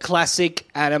sort of classic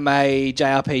anime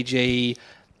JRPG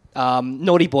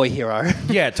naughty boy hero.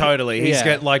 Yeah, totally. He's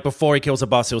got, like, before he kills a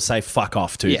boss, he'll say "fuck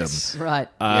off" to them. Right.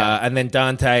 And then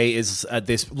Dante is at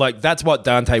this, like, that's what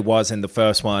Dante was in the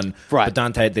first one. Right. But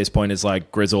Dante at this point is,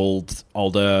 like, grizzled,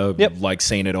 older, like,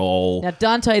 seen it all. Now,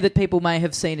 Dante that people may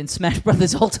have seen in Smash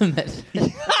Brothers Ultimate.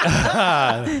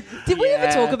 Did we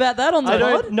ever talk about that on the I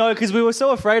pod? don't know, because we were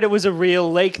so afraid it was a real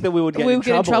leak that we would get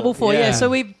Get in trouble for. Yeah. So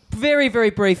we very, very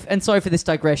brief, and sorry for this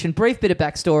digression, brief bit of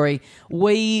backstory.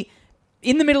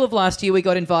 In the middle of last year, we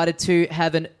got invited to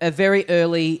have a very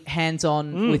early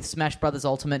hands-on with Smash Brothers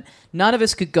Ultimate. None of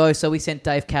us could go, so we sent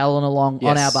Dave Callan along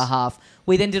on our behalf.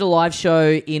 We then did a live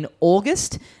show in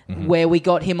August where we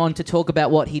got him on to talk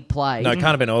about what he'd played. No, it can't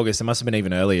have been August. It must have been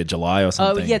even earlier, July or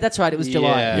something. Oh, yeah, that's right. It was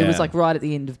July. Yeah. It was like right at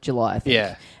the end of July, I think.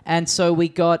 Yeah. And so we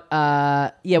got,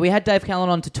 we had Dave Callan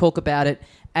on to talk about it,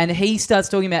 and he starts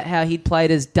talking about how he'd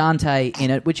played as Dante in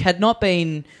it, which had not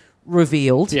been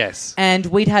revealed. Yes. And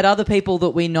we'd had other people that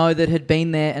we know that had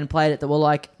been there and played it that were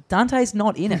like, Dante's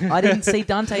not in it. I didn't see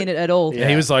Dante in it at all. Yeah.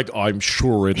 He was like, I'm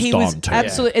sure it's He Dante. was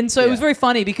absolutely, and so it was very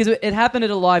funny because it happened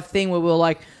at a live thing where we were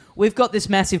like, we've got this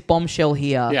massive bombshell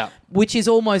here, which is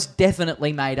almost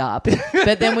definitely made up.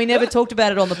 But then we never talked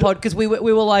about it on the pod because we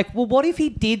were like, well, what if he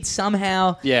did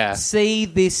somehow see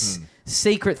this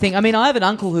secret thing? I mean, I have an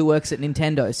uncle who works at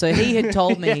Nintendo, so he had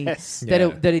told me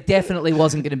that it definitely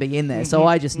wasn't going to be in there. So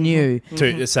I just knew.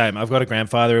 The same. I've got a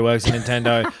grandfather who works at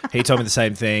Nintendo. He told me the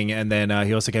same thing, and then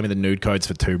he also gave me the nude codes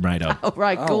for Tomb Raider. Oh,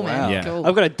 right, cool, man. Yeah. Cool.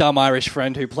 I've got a dumb Irish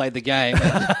friend who played the game.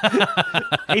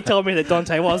 He told me that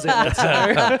Dante was in it. So.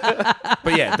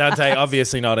 But yeah, Dante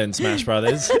obviously not in Smash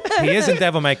Brothers. He is in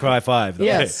Devil May Cry 5. Though.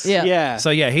 Yes, yeah. So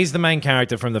yeah, he's the main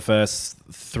character from the first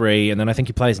 3, and then I think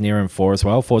he plays Nero in 4 as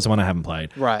well. 4's the one I haven't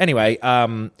played. Right. Anyway,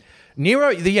 Nero,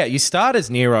 you start as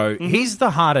Nero. He's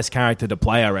the hardest character to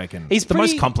play, I reckon. He's the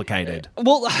pretty- most complicated.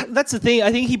 Well, that's the thing.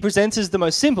 I think he presents as the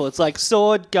most simple. It's like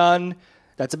sword, gun.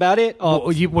 That's about it. So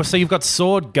you've got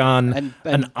sword, gun, And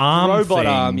an arm robot thing.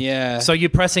 arm, yeah. So you're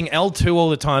pressing L2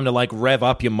 all the time to like rev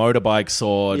up your motorbike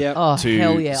sword. Yep. Oh, to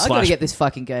hell yeah. I got to slash- get this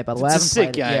fucking game, by the way. I It's a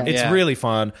haven't sick played it. game. Yeah. It's really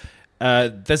fun.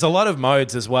 There's a lot of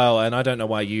modes as well, and I don't know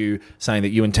why you saying that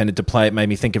you intended to play it made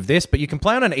me think of this, but you can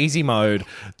play on an easy mode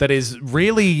that is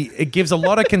really, it gives a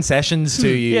lot of concessions to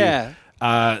you. Yeah.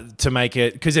 To make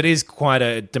it, because it is quite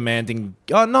a demanding,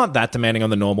 not that demanding on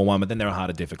the normal one, but then there are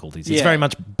harder difficulties. It's Yeah. very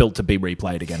much built to be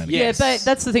replayed again and again. Yes. Yeah,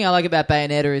 that's the thing I like about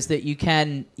Bayonetta is that you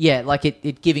can, like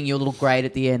it giving you a little grade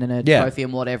at the end and a Yeah. trophy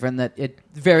and whatever, and that it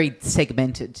very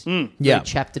segmented, Yeah. very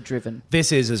chapter driven.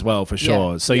 This is as well, for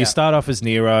sure. Yeah. So you start off as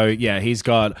Nero. Yeah, he's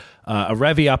got a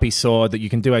revy-uppy sword that you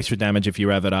can do extra damage if you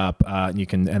rev it up.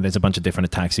 And there's a bunch of different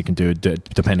attacks you can do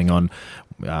depending on,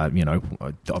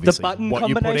 obviously button what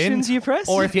you put in. combinations you press?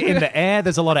 Or if you're in the air,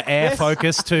 there's a lot of air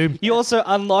focus too. You also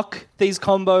unlock these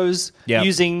combos Yep.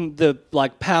 using the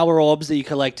like power orbs that you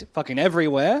collect fucking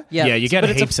everywhere. Yeah. Yeah, you get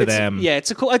But it's heaps of them. Yeah,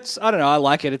 it's a cool. I don't know. I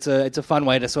like it. It's a fun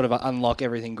way to sort of unlock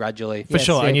everything gradually. For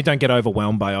sure, sick. and you don't get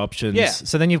overwhelmed by options. Yeah.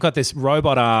 So then you've got this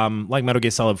robot arm, like Metal Gear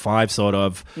Solid 5 sort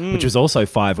of, which is also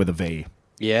 5 with a V.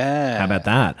 Yeah. How about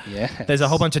that? Yes. There's a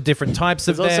whole bunch of different types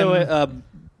There's of them. also a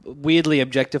weirdly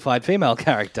objectified female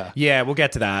character. Yeah, we'll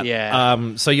get to that. Yeah.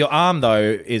 So your arm though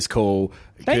is cool.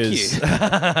 Thank because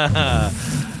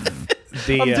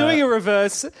you. I'm doing a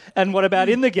reverse, and what about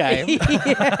in the game?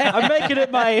 I'm making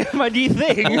it my new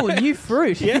thing. Oh, new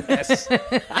fruit. Yes.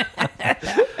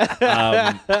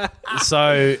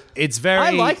 So it's very. I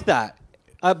like that.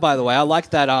 By the way, I like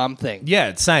that arm thing. Yeah,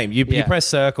 it's same. You Yeah. press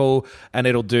circle and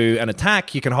it'll do an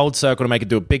attack. You can hold circle to make it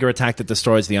do a bigger attack that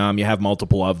destroys the arm. You have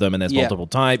multiple of them, and there's Yeah. multiple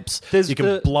types. There's you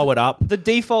can blow it up. The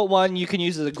default one you can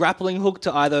use as a grappling hook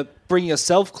to either bring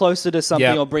yourself closer to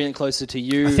something Yeah. or bring it closer to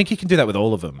you. I think you can do that with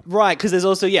all of them. Right, because there's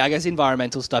also, I guess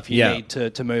environmental stuff you Yeah. need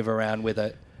to move around with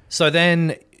it. So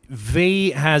then V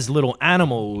has little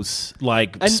animals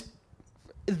like. And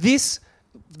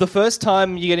the first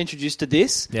time you get introduced to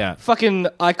this, Yeah. fucking,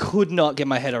 I could not get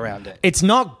my head around it. It's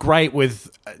not great with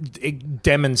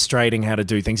demonstrating how to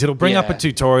do things. It'll bring up a Yeah.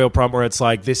 tutorial prompt where it's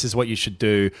like, this is what you should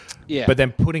do. Yeah. But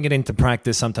then putting it into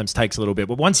practice sometimes takes a little bit.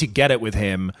 But once you get it with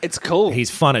him, It's cool. he's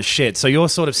fun as shit. So you're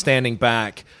sort of standing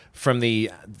back from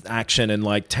the action and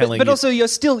like telling But you- also, you're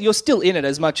still in it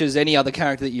as much as any other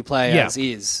character that you play as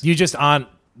is. You just aren't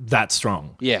that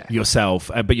strong Yeah. yourself.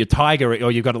 But you're Tiger,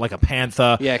 or you've got like a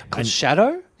Panther. Yeah, and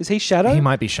Shadow? Is he Shadow? he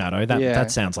might be Shadow. That Yeah.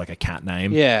 that sounds like a cat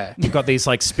name. Yeah. You've got these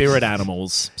like spirit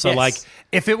animals. So Yes. like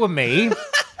if it were me,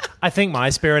 I think my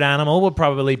spirit animal would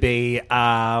probably be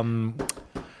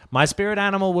my spirit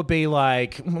animal would be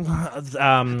like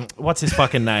what's his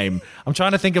fucking name? I'm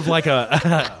trying to think of like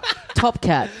a top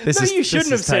cat. You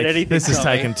shouldn't have said anything, This has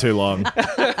Tommy. taken too long.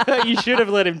 You should have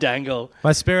let him dangle.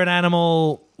 My spirit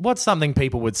animal. What's something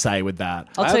people would say with that?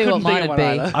 I'll tell you what couldn't think mine of would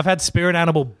one be. either. I've had spirit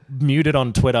animal muted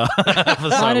on Twitter for so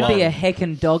Mine would long. be a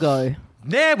heckin' doggo.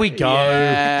 There we go.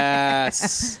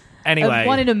 Yes. Anyway,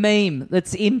 One in a meme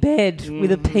that's in bed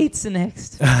with a pizza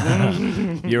next.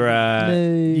 your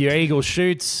Mood. your eagle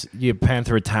shoots, your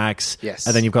panther attacks, Yes.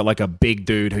 and then you've got like a big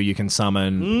dude who you can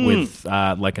summon with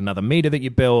like another meter that you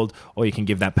build, or you can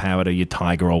give that power to your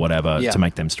tiger or whatever Yeah. to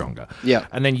make them stronger. Yeah.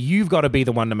 And then you've got to be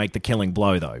the one to make the killing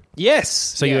blow, though. Yes.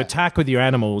 So you attack with your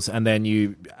animals, and then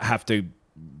you have to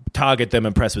target them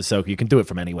and press with circle. You can do it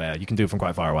from anywhere. You can do it from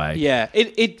quite far away. Yeah.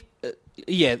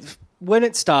 Yeah. When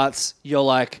it starts, you're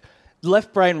like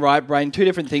left brain, right brain, two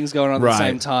different things going on at the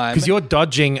same time. Because you're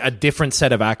dodging a different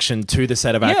set of action to the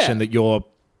set of action that you're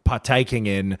partaking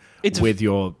in with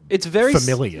your It's very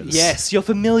familiars. Yes, your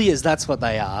familiars. That's what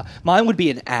they are. Mine would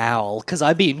be an owl because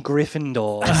I'd be in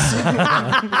Gryffindor.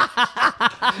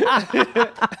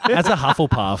 As a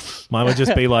Hufflepuff, mine would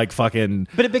just be like fucking...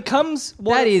 But it becomes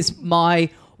That is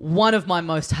one of my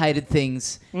most hated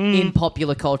things in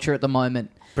popular culture at the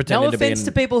moment. Pretending No to be offense in-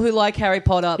 to people who like Harry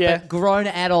Potter, Yeah. but grown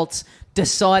adults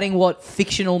deciding what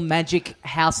fictional magic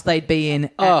house they'd be in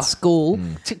at school.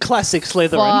 classic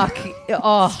Slytherin. Fuck.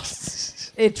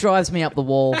 It drives me up the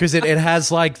wall. Because it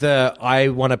has like the, I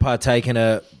want to partake in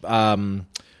a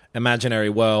imaginary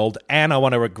world, and I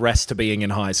want to regress to being in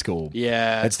high school.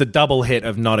 Yeah. It's the double hit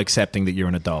of not accepting that you're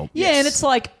an adult. Yeah, and it's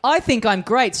like, I think I'm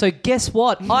great, so guess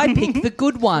what? I picked the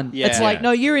good one. Yeah. It's like,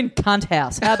 no, you're in cunt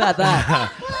house. How about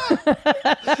that?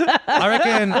 I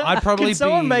reckon I'd probably Can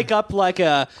someone be... make up like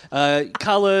a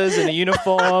colours and a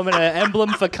uniform and an emblem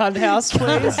for Cunt House,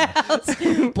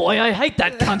 please? Boy, I hate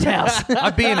that cunt house.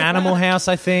 I'd be in Animal House,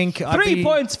 I think. I'd 3 be,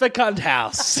 points for Cunt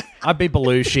House. I'd be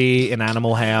Belushi in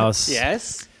Animal House.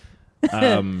 Yes.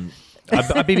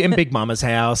 I'd be in Big Mama's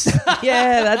house.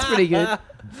 Yeah, that's pretty good.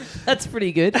 That's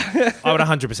pretty good. I would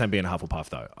 100% be in Hufflepuff,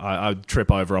 though. I'd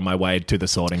trip over on my way to the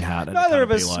Sorting Hat. And Neither kind of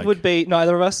be us like, would be.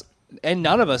 Neither of us, and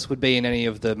none of us would be in any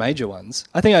of the major ones.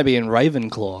 I think I'd be in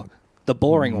Ravenclaw, the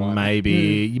boring one. Maybe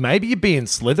you'd be in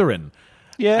Slytherin.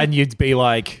 Yeah. And you'd be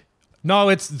like, no,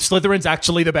 Slytherin's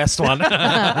actually the best one.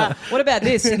 What about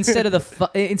this? Instead of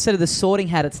the sorting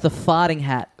hat, it's the farting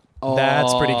hat.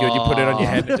 That's pretty good. You put it on your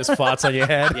head and it just farts on your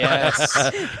head.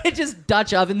 Yes. It just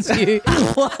Dutch ovens you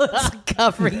while it's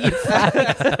covering your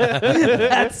face.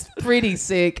 That's pretty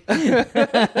sick.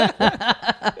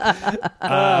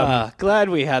 Glad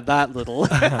we had that little.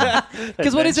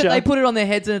 Because what is it? They put it on their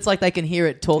heads and it's like they can hear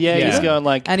it talking. Yeah, to he's them. going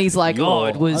like, and he's like, "Oh,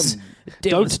 it was."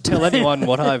 Don't tell anyone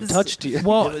what I've touched you. It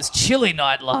was chilly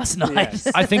night last night.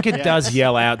 I think it does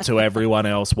yell out to everyone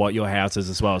else what your house is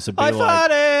as well. So be I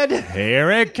like, farted. here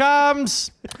it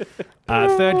comes.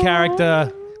 Third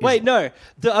character. Wait, no.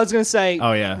 I was going to say.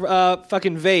 Oh, yeah.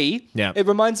 Fucking V. Yeah. It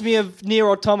reminds me of Near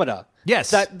Automata.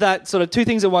 Yes. That sort of two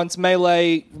things at once: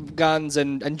 melee, guns,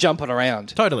 and jumping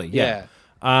around. Totally, yeah.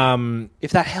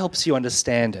 If that helps you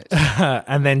understand it.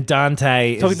 And then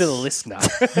Dante Talking is... to the listener.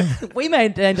 We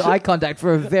maintained eye contact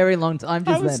for a very long time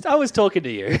just then. I was talking to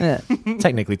you.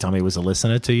 Technically, Tommy was a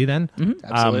listener to you then.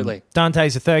 Absolutely.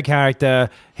 Dante's a third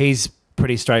character. He's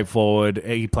pretty straightforward.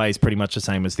 He plays pretty much the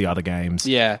same as the other games.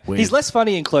 Yeah. With- He's less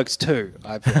funny in Clerks 2,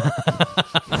 I feel.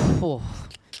 Oh.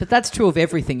 But that's true of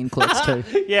everything in Clerks too.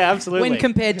 Yeah, absolutely. When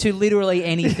compared to literally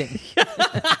anything.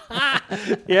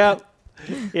 Yeah.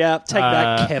 Yeah, take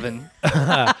that, Kevin.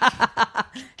 Have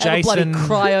a bloody Jason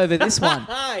cry over this one.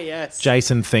 Ah, yes.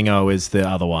 Jason Thingo is the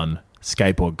other one.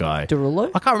 Skateboard guy.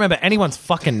 Derulo? I can't remember anyone's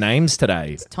fucking names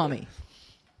today. Tommy.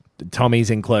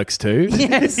 Tommy's in Clerks too.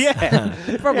 Yes. Yeah.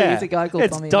 Probably Yeah. is a guy called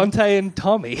It's Tommy. Dante and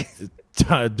Tommy.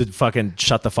 Fucking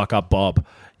shut the fuck up, Bob.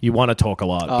 You want to talk a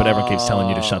lot, but everyone keeps telling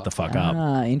you to shut the fuck up.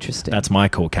 Ah, interesting. That's my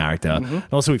cool character. And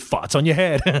also, he farts on your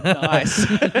head. Nice.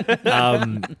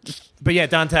 But yeah,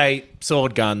 Dante,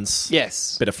 sword, guns.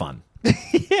 Yes. Bit of fun.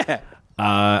 Yeah.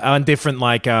 And different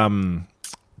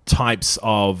types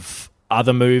of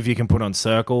other move you can put on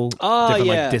circle. Different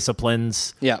yeah.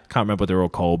 disciplines. Yeah. Can't remember what they're all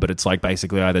called, but it's like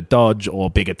basically either dodge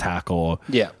or big attack or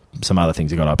Yeah. some other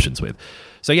things you got options with.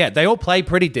 So yeah, they all play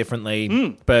pretty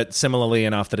differently, but similarly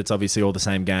enough that it's obviously all the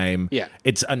same game. Yeah.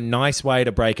 It's a nice way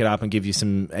to break it up and give you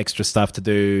some extra stuff to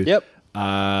do. Yep.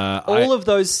 All All of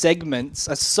those segments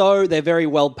they're very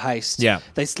well paced. Yeah.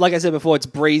 Like I said before, it's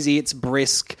breezy, it's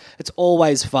brisk, it's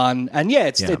always fun, and yeah,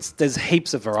 there's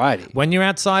heaps of variety. when you're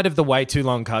outside of the way too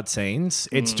long cutscenes,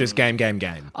 it's just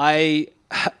game. I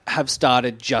have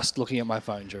started just looking at my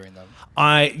phone during them.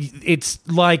 It's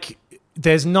like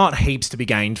there's not heaps to be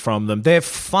gained from them. They're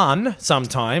fun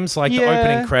sometimes, like the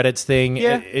opening credits thing.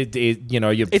 Yeah.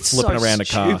 You're It's flipping so around a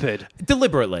car stupid.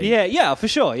 deliberately. Yeah, for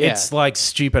sure. Yeah. It's like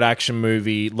stupid action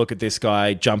movie. Look at this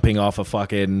guy jumping off a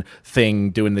fucking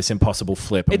thing, doing this impossible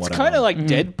flip. And It's whatever. kind of like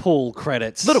Deadpool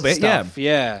credits. Little bit, stuff.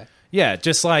 Yeah. Yeah,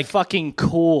 just like Fucking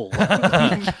cool.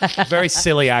 very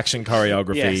silly action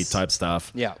choreography Yes. type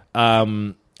stuff. Yeah.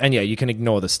 And yeah, you can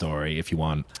ignore the story if you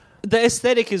want. The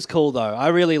aesthetic is cool though. I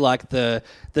really like the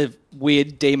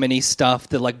weird demon-y stuff,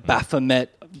 the like Baphomet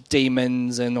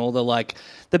demons and all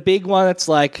the big one. It's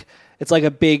like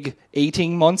a big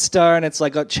eating monster and it's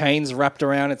like got chains wrapped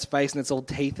around its face and it's all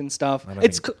teeth and stuff.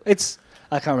 It's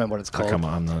I can't remember what it's called. Come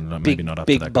on, maybe Big, not up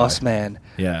big to that boss guy. man.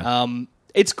 Yeah.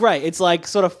 It's great. It's like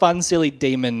sort of fun, silly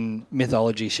demon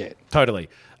mythology shit. Totally.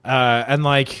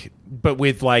 But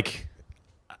with like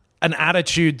an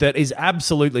attitude that is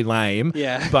absolutely lame,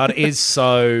 but is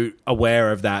so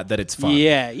aware of that it's fun.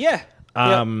 Yeah.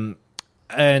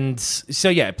 And so,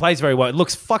 yeah, it plays very well. It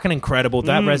looks fucking incredible.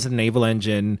 That Resident Evil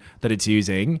engine that it's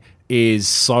using is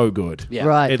so good. Yeah.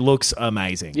 Right. It looks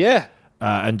amazing. Yeah.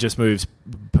 And just moves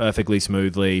perfectly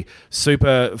smoothly.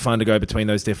 Super fun to go between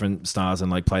those different stars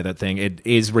and like play that thing. It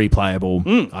is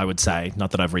replayable, I would say.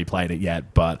 Not that I've replayed it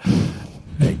yet, but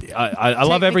I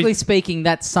love Technically speaking,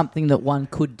 that's something that one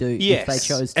could do if they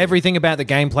chose to. everything about the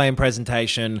gameplay and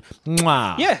presentation.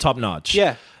 Mwah, top notch.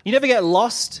 Yeah. You never get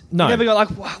lost. No. You never go like,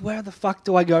 where the fuck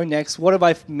do I go next? What have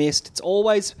I missed? It's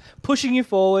always pushing you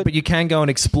forward. But you can go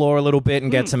and explore a little bit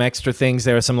and get some extra things.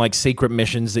 There are some like secret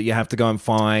missions that you have to go and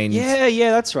find. Yeah,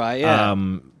 that's right. Yeah.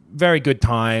 Very good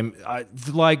time.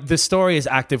 Like the story is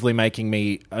actively making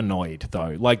me annoyed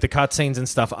though. Like the cutscenes and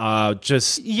stuff are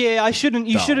just Yeah, you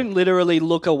shouldn't literally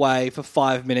look away for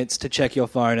 5 minutes to check your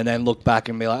phone and then look back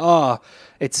and be like, oh,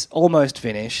 it's almost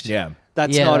finished. Yeah.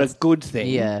 That's Yeah, not a that's- good thing.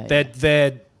 Yeah.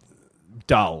 they're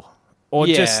dull. Or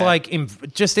just Yeah.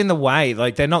 like just in the way,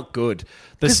 like they're not good.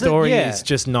 The 'Cause story yeah. is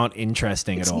just not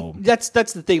interesting at all. That's the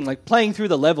thing. Like playing through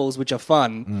the levels, which are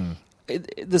fun.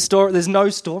 The story, there's no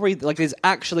story. Like there's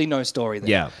actually no story there.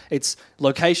 Yeah. It's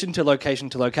location to location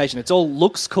to location. It's all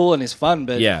looks cool and is fun,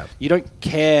 but Yeah. you don't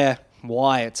care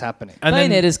why it's happening. And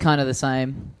then Bayonetta's kind of the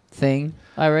same thing,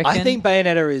 I reckon. I think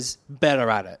Bayonetta is better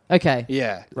at it. Okay.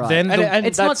 Yeah. Right. Then And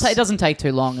It's not. that's- It doesn't take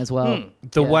too long as well.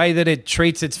 the Yeah. way that it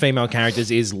treats its female characters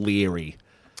is leery.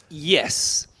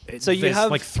 Yes. So you There's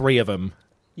have like 3 of them.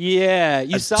 yeah.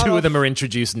 You And start 2 off, of them are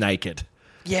introduced naked.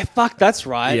 Yeah, fuck, that's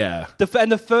right. Yeah.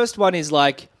 And the first one is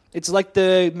like it's like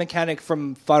the mechanic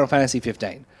from Final Fantasy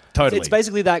 15. Totally. It's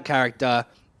basically that character,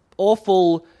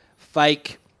 awful,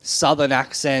 fake Southern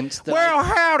accent. Well,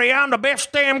 howdy, I'm the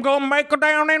best damn gonna make it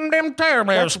down in them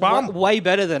that's terminals, way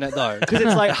better than it though, because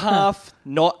it's like half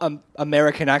not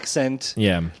American accent.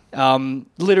 Yeah.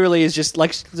 Literally is just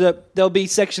like there'll be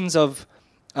sections of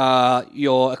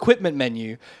your equipment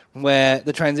menu where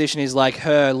the transition is like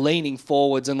her leaning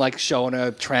forwards and like showing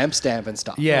her tramp stamp and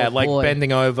stuff. Yeah, Oh, like boy.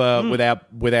 bending over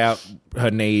without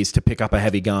her knees to pick up a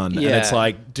heavy gun. And Yeah. it's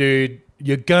like, dude,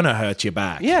 you're gonna hurt your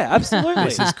back. Yeah, absolutely.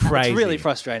 This is crazy. It's really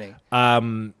frustrating.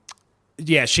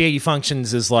 Yeah, she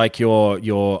functions as like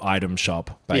your item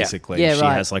shop, basically. Yeah, she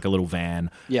right. has like a little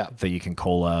van Yeah. that you can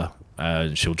call her.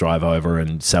 She'll drive over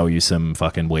and sell you some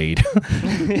fucking weed.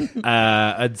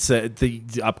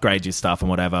 Upgrade your stuff and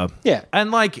whatever. Yeah. And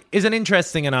like, isn't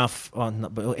interesting enough,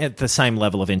 at the same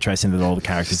level of interesting that all the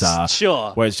characters are.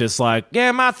 Sure. Where it's just like,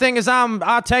 yeah, my thing is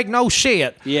I take no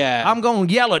shit. Yeah. I'm going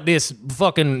to yell at this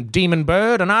fucking demon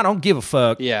bird and I don't give a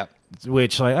fuck. Yeah.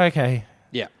 Which, like, okay,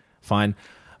 Yeah. fine.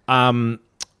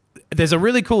 There's a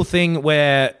really cool thing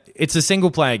where it's a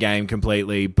single player game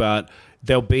completely, but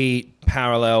there'll be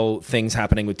parallel things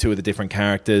happening with 2 of the different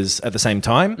characters at the same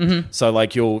time. Mm-hmm. So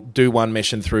like you'll do one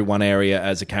mission through one area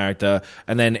as a character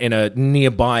and then in a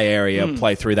nearby area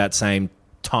play through that same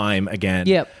time again.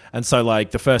 Yep. And so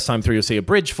like the first time through you'll see a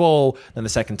bridge fall, then the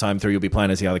second time through you'll be playing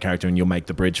as the other character and you'll make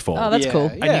the bridge fall. Oh, that's Yeah.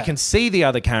 cool. Yeah. And you can see the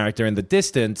other character in the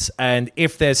distance, and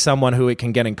if there's someone who it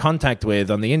can get in contact with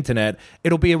on the internet,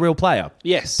 it'll be a real player.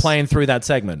 Yes. Playing through that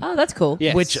segment. Oh, that's cool.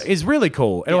 Yes. Which is really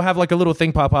cool. It'll have like a little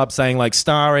thing pop up saying like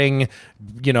starring,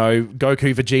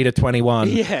 Goku Vegeta 21.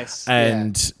 Yes.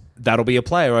 And that'll be a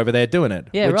player over there doing it.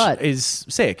 Yeah, which right. is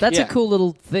sick. That's Yeah. a cool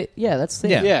little. Yeah, that's sick.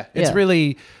 yeah. It's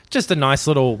really just a nice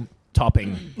little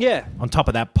topping Yeah. on top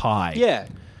of that pie. Yeah.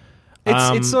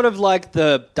 It's sort of like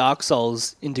the Dark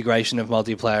Souls integration of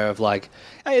multiplayer of like,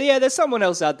 hey, yeah, there's someone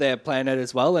else out there playing it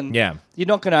as well, and Yeah. you're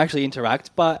not going to actually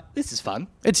interact, but this is fun.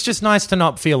 It's just nice to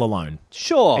not feel alone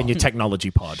Sure. in your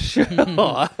technology pod.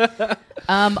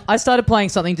 I started playing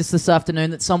something just this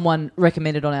afternoon that someone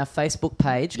recommended on our Facebook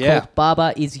page called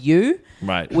Baba Is You.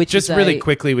 Right. Which just is really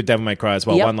quickly with Devil May Cry as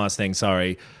well. Yep. One last thing,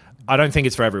 sorry. I don't think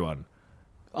it's for everyone.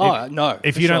 No.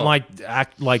 If for you don't sure.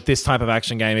 like this type of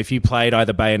action game, if you played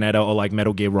either Bayonetta or like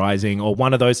Metal Gear Rising or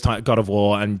one of those God of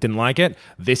War and didn't like it,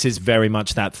 this is very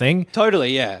much that thing.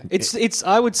 Totally, yeah. It's.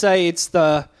 I would say it's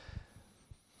the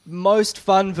most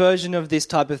fun version of this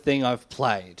type of thing I've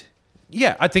played.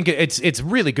 Yeah, I think it's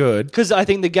really good. Because I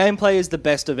think the gameplay is the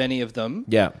best of any of them.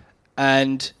 Yeah.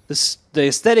 And the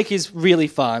aesthetic is really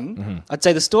fun. Mm-hmm. I'd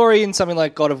say the story in something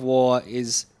like God of War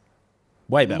is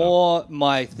Way better. more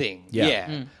my thing.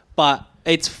 Yeah. But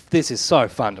this is so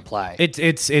fun to play.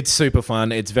 It's super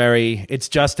fun. It's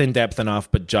just in depth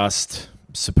enough, but just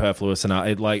superfluous enough.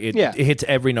 It hits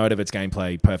every note of its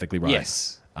gameplay perfectly right.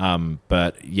 Yes.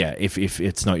 But yeah, if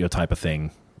it's not your type of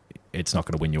thing, it's not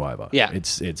going to win you over. Yeah.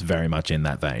 It's very much in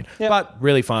that vein. Yep. But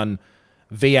really fun.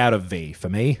 V out of V for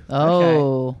me.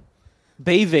 Oh.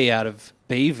 BV out of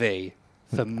BV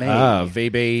for me.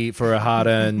 VB for a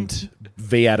hard-earned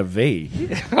V out of V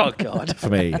Oh, God. for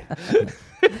me.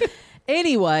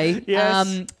 Anyway,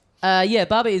 Yes.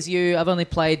 Baba Is You. I've only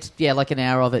played, like an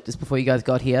hour of it just before you guys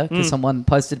got here because someone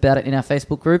posted about it in our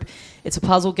Facebook group. It's a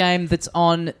puzzle game that's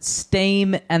on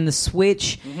Steam and the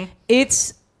Switch. Mm-hmm.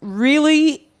 It's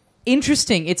really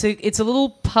interesting. It's a little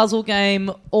puzzle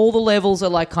game. All the levels are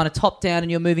like kind of top down and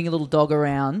you're moving a little dog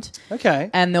around. Okay.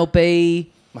 And there'll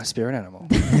be My spirit animal.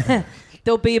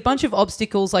 there'll be a bunch of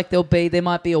obstacles. Like there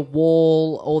might be a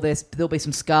wall, or there'll be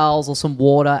some skulls or some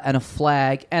water and a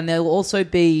flag, and there'll also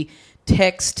be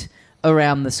text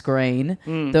around the screen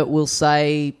that will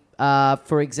say,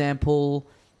 for example,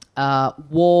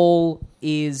 wall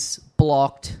is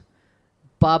blocked,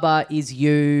 Baba is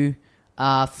you,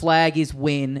 flag is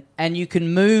win, and you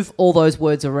can move all those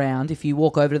words around. If you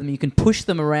walk over to them, you can push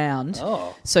them around.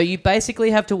 Oh. So you basically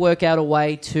have to work out a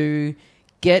way to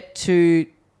get to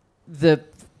the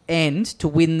end to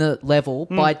win the level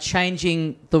by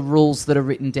changing the rules that are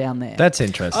written down there. That's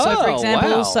interesting. So, for Oh, example,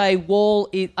 wow. it'll say wall.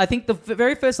 I think the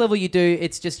very first level you do,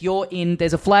 it's just you're in.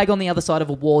 There's a flag on the other side of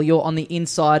a wall. You're on the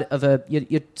inside of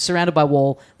You're surrounded by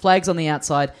wall. Flags on the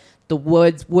outside. The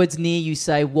words near you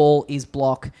say wall is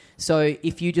block. So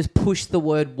if you just push the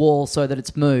word wall so that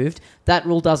it's moved, that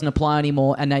rule doesn't apply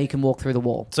anymore, and now you can walk through the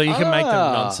wall. So you can make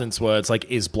them nonsense words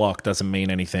like is block doesn't mean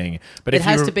anything. But It if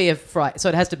has to be so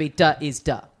it has to be da is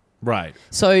da. Right.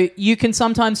 So you can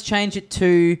sometimes change it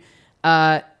to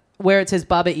where it says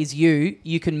Baba is you,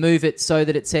 you can move it so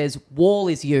that it says wall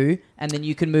is you, and then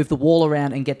you can move the wall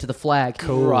around and get to the flag.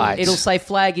 Cool. Right. It'll say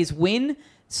flag is win.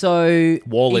 So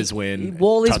Wall is win.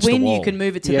 Wall is Touch the win. wall. You can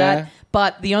move it to Yeah. that.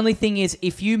 But the only thing is,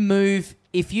 if you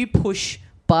push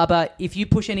Baba, if you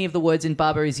push any of the words in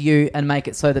Baba is you and make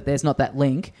it so that there's not that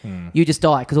link, you just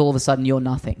die because all of a sudden you're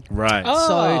nothing. Right. Oh,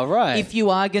 So right. if you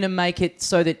are going to make it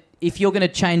so that if you're going to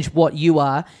change what you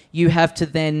are, you have to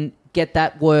then get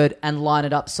that word and line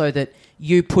it up so that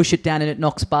you push it down and it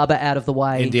knocks Baba out of the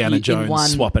way. Indiana in Jones, one.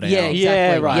 swap it out. Yeah, exactly.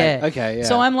 Yeah, right. Yeah. Okay, yeah.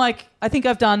 So I'm like, I think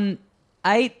I've done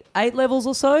eight levels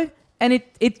or so, and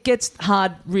it gets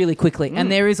hard really quickly.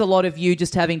 And there is a lot of you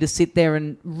just having to sit there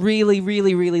and really,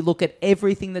 really, really look at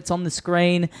everything that's on the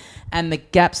screen and the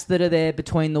gaps that are there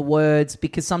between the words,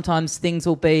 because sometimes things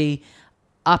will be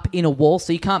up in a wall,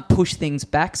 so you can't push things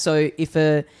back. So if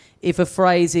a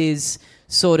phrase is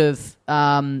sort of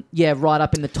right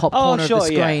up in the top corner sure, of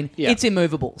the screen, yeah. it's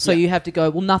immovable. So you have to go,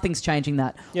 well, nothing's changing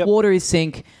that. Yep. Water is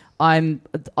sink. I'm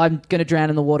going to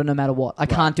drown in the water no matter what. I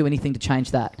can't do anything to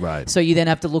change that. Right. So you then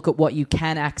have to look at what you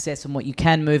can access and what you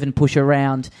can move and push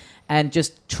around, and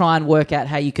just try and work out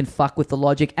how you can fuck with the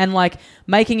logic, and like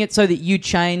making it so that you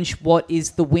change what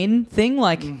is the win thing,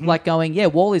 like going,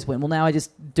 wall is win. Well, now I just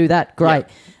do that. Great.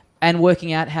 Yeah. And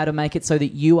working out how to make it so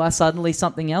that you are suddenly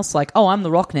something else, like, oh, I'm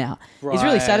the rock now. It's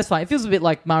really Right. satisfying. It feels a bit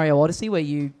like Mario Odyssey, where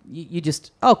you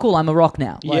just, oh, cool, I'm a rock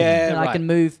now. Like, Yeah, and I right. can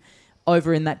move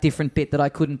over in that different bit that I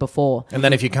couldn't before. And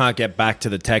then if you can't get back to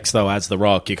the text though as the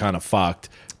rock, you're kind of fucked.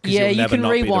 'Cause Yeah, you'll you never can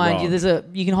not be the rewind. Rock.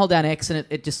 You can hold down X and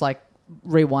it just like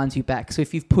rewinds you back. So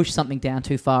if you've pushed something down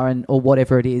too far or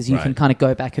whatever it is, you Right. can kind of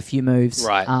go back a few moves.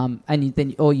 Right.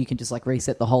 Or you can just like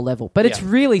reset the whole level. But it's Yeah.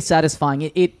 really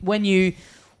satisfying. It when you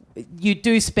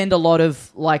do spend a lot of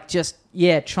like just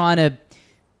trying to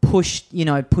push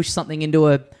something into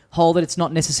a hole that it's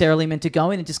not necessarily meant to go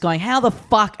in, and just going, how the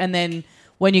fuck, and then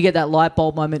when you get that light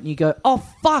bulb moment and you go, oh,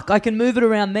 fuck, I can move it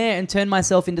around there and turn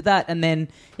myself into that. And then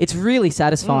it's really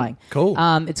satisfying. Cool.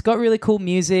 It's got really cool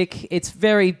music. It's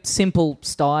very simple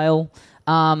style.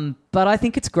 But I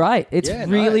think it's great. It's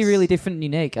really, really different and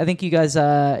unique. I think you guys,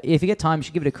 if you get time, you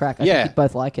should give it a crack. I think you'd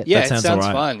both like it. Yeah, That it sounds sounds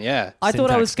alright. fun, yeah. I thought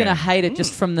I was going to hate it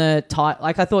just from the title.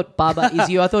 Like, I thought Baba Is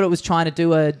You. I thought it was trying to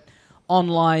do a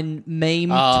online meme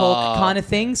talk kind of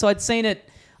thing. So I'd seen it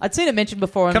mentioned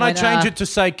before. And Can I went, change it to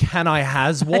say, can I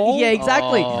has wall? Yeah,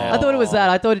 exactly. I thought it was that.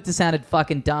 I thought it just sounded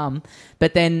fucking dumb.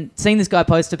 But then seeing this guy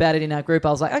post about it in our group,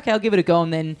 I was like, okay, I'll give it a go.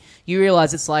 And then you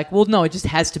realise it's like, well, no, it just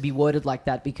has to be worded like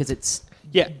that because it's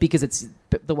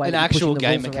the way an that you're actual pushing the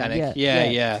game rules around. mechanic. Yeah.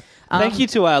 Yeah. Thank you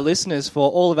to our listeners for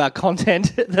all of our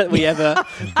content that we ever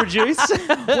produce.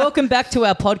 Welcome back to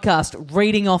our podcast,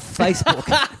 Reading Off Facebook.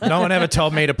 No one ever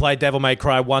told me to play Devil May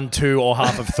Cry 1, 2, or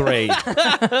half of 3.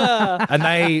 And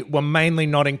they were mainly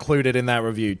not included in that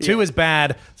review. 2 is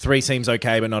bad, 3 seems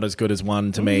okay, but not as good as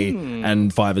 1 to me,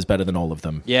 and 5 is better than all of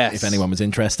them. Yes. If anyone was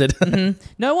interested.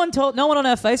 No one on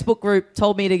our Facebook group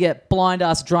told me to get blind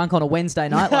ass drunk on a Wednesday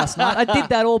night last night. I did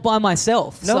that all by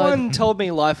myself. No one told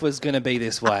me life was going to be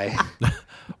this way.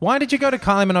 Why did you go to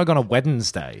Kylie Minogue on a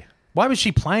Wednesday? Why was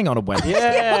she playing on a Wednesday?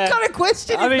 What kind of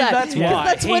question is that? that's why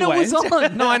That's he when it was went.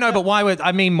 on. No, I know, but why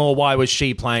was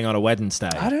she playing on a Wednesday?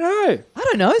 I don't know. I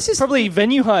don't know. It's just Probably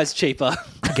venue hire's cheaper.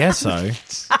 I guess so.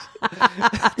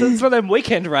 It's one of them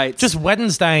weekend rates. Just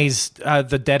Wednesdays,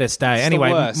 the deadest day. the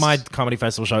Anyway, worst. my comedy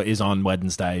festival show is on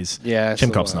Wednesdays. Yeah, it's Jim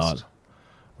the Cop's worst. not,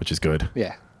 which is good.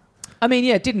 yeah. I mean,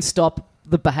 yeah, it didn't stop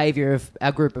the behaviour of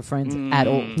our group of friends at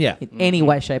all. Yeah. In any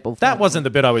way, shape, or form. That wasn't the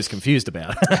bit I was confused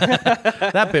about.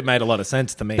 That bit made a lot of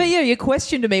sense to me. But yeah, your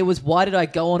question to me was, why did I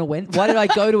go on a Wednesday? Why did I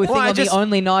go to a thing Well, I on just- the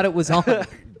only night it was on? And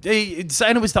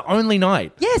it was the only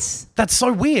night. Yes. That's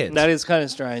so weird. That is kind of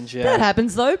strange, yeah. That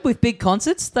happens, though, with big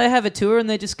concerts. They have a tour and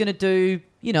they're just going to do,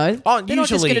 they're not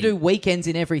just usually- going to do weekends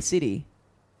in every city.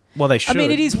 Well, they should. I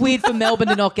mean, it is weird for Melbourne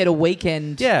to not get a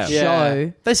weekend Yeah.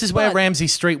 show. This is where But- Ramsey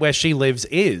Street, where she lives,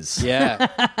 is. Yeah.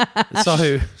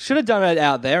 So, Should have done it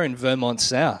out there in Vermont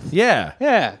South. yeah.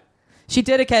 Yeah. She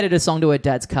dedicated a song to her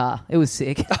dad's car. It was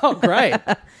sick. Oh, great.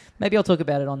 Maybe I'll talk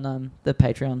about it on the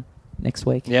Patreon next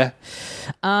week. Yeah.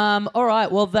 All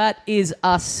right. Well, that is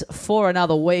us for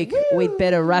another week. We'd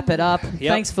better wrap it up.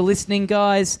 Thanks for listening,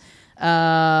 guys.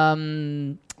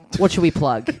 What should we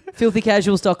plug?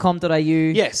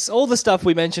 filthycasuals.com.au. Yes, all the stuff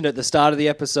we mentioned at the start of the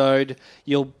episode,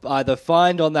 you'll either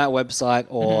find on that website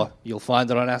or you'll find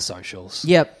it on our socials.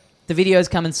 Yep. The video's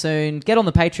coming soon. Get on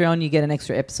the Patreon. You get an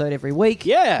extra episode every week.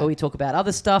 Yeah. Where we talk about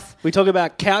other stuff. We talk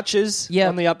about couches Yep.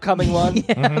 on the upcoming one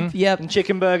Yep. and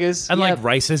chicken burgers. And Yep.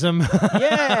 like racism.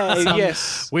 Yeah,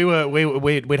 yes.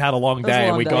 We'd had a long was a day and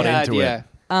long we day. got Yeah, into yeah.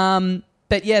 it.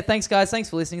 But yeah, thanks, guys. Thanks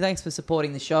for listening. Thanks for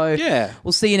supporting the show. Yeah.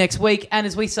 We'll see you next week. And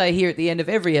as we say here at the end of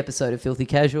every episode of Filthy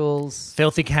Casuals,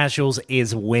 Filthy Casuals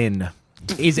is win.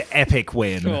 Is epic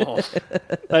win. Oh,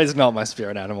 that is not my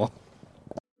spirit animal.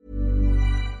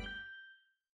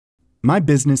 My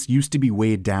business used to be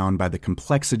weighed down by the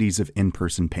complexities of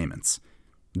in-person payments.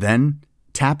 Then,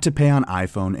 Tap to Pay on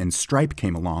iPhone and Stripe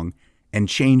came along and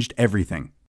changed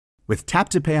everything. With Tap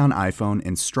to Pay on iPhone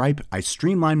and Stripe, I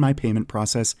streamlined my payment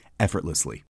process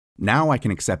effortlessly. Now I can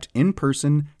accept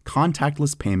in-person,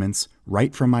 contactless payments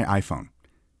right from my iPhone.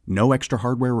 No extra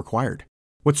hardware required.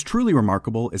 What's truly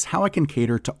remarkable is how I can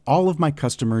cater to all of my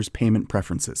customers' payment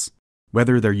preferences.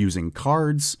 Whether they're using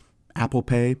cards, Apple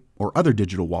Pay, or other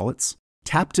digital wallets,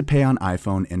 Tap to Pay on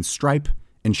iPhone and Stripe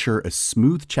ensure a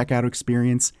smooth checkout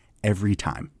experience every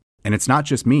time. And it's not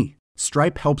just me.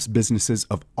 Stripe helps businesses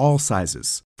of all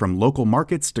sizes, from local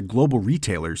markets to global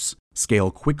retailers, scale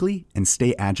quickly and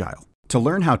stay agile. To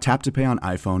learn how Tap to Pay on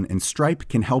iPhone and Stripe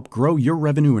can help grow your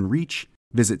revenue and reach,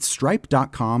 visit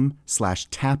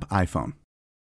stripe.com/tapiphone.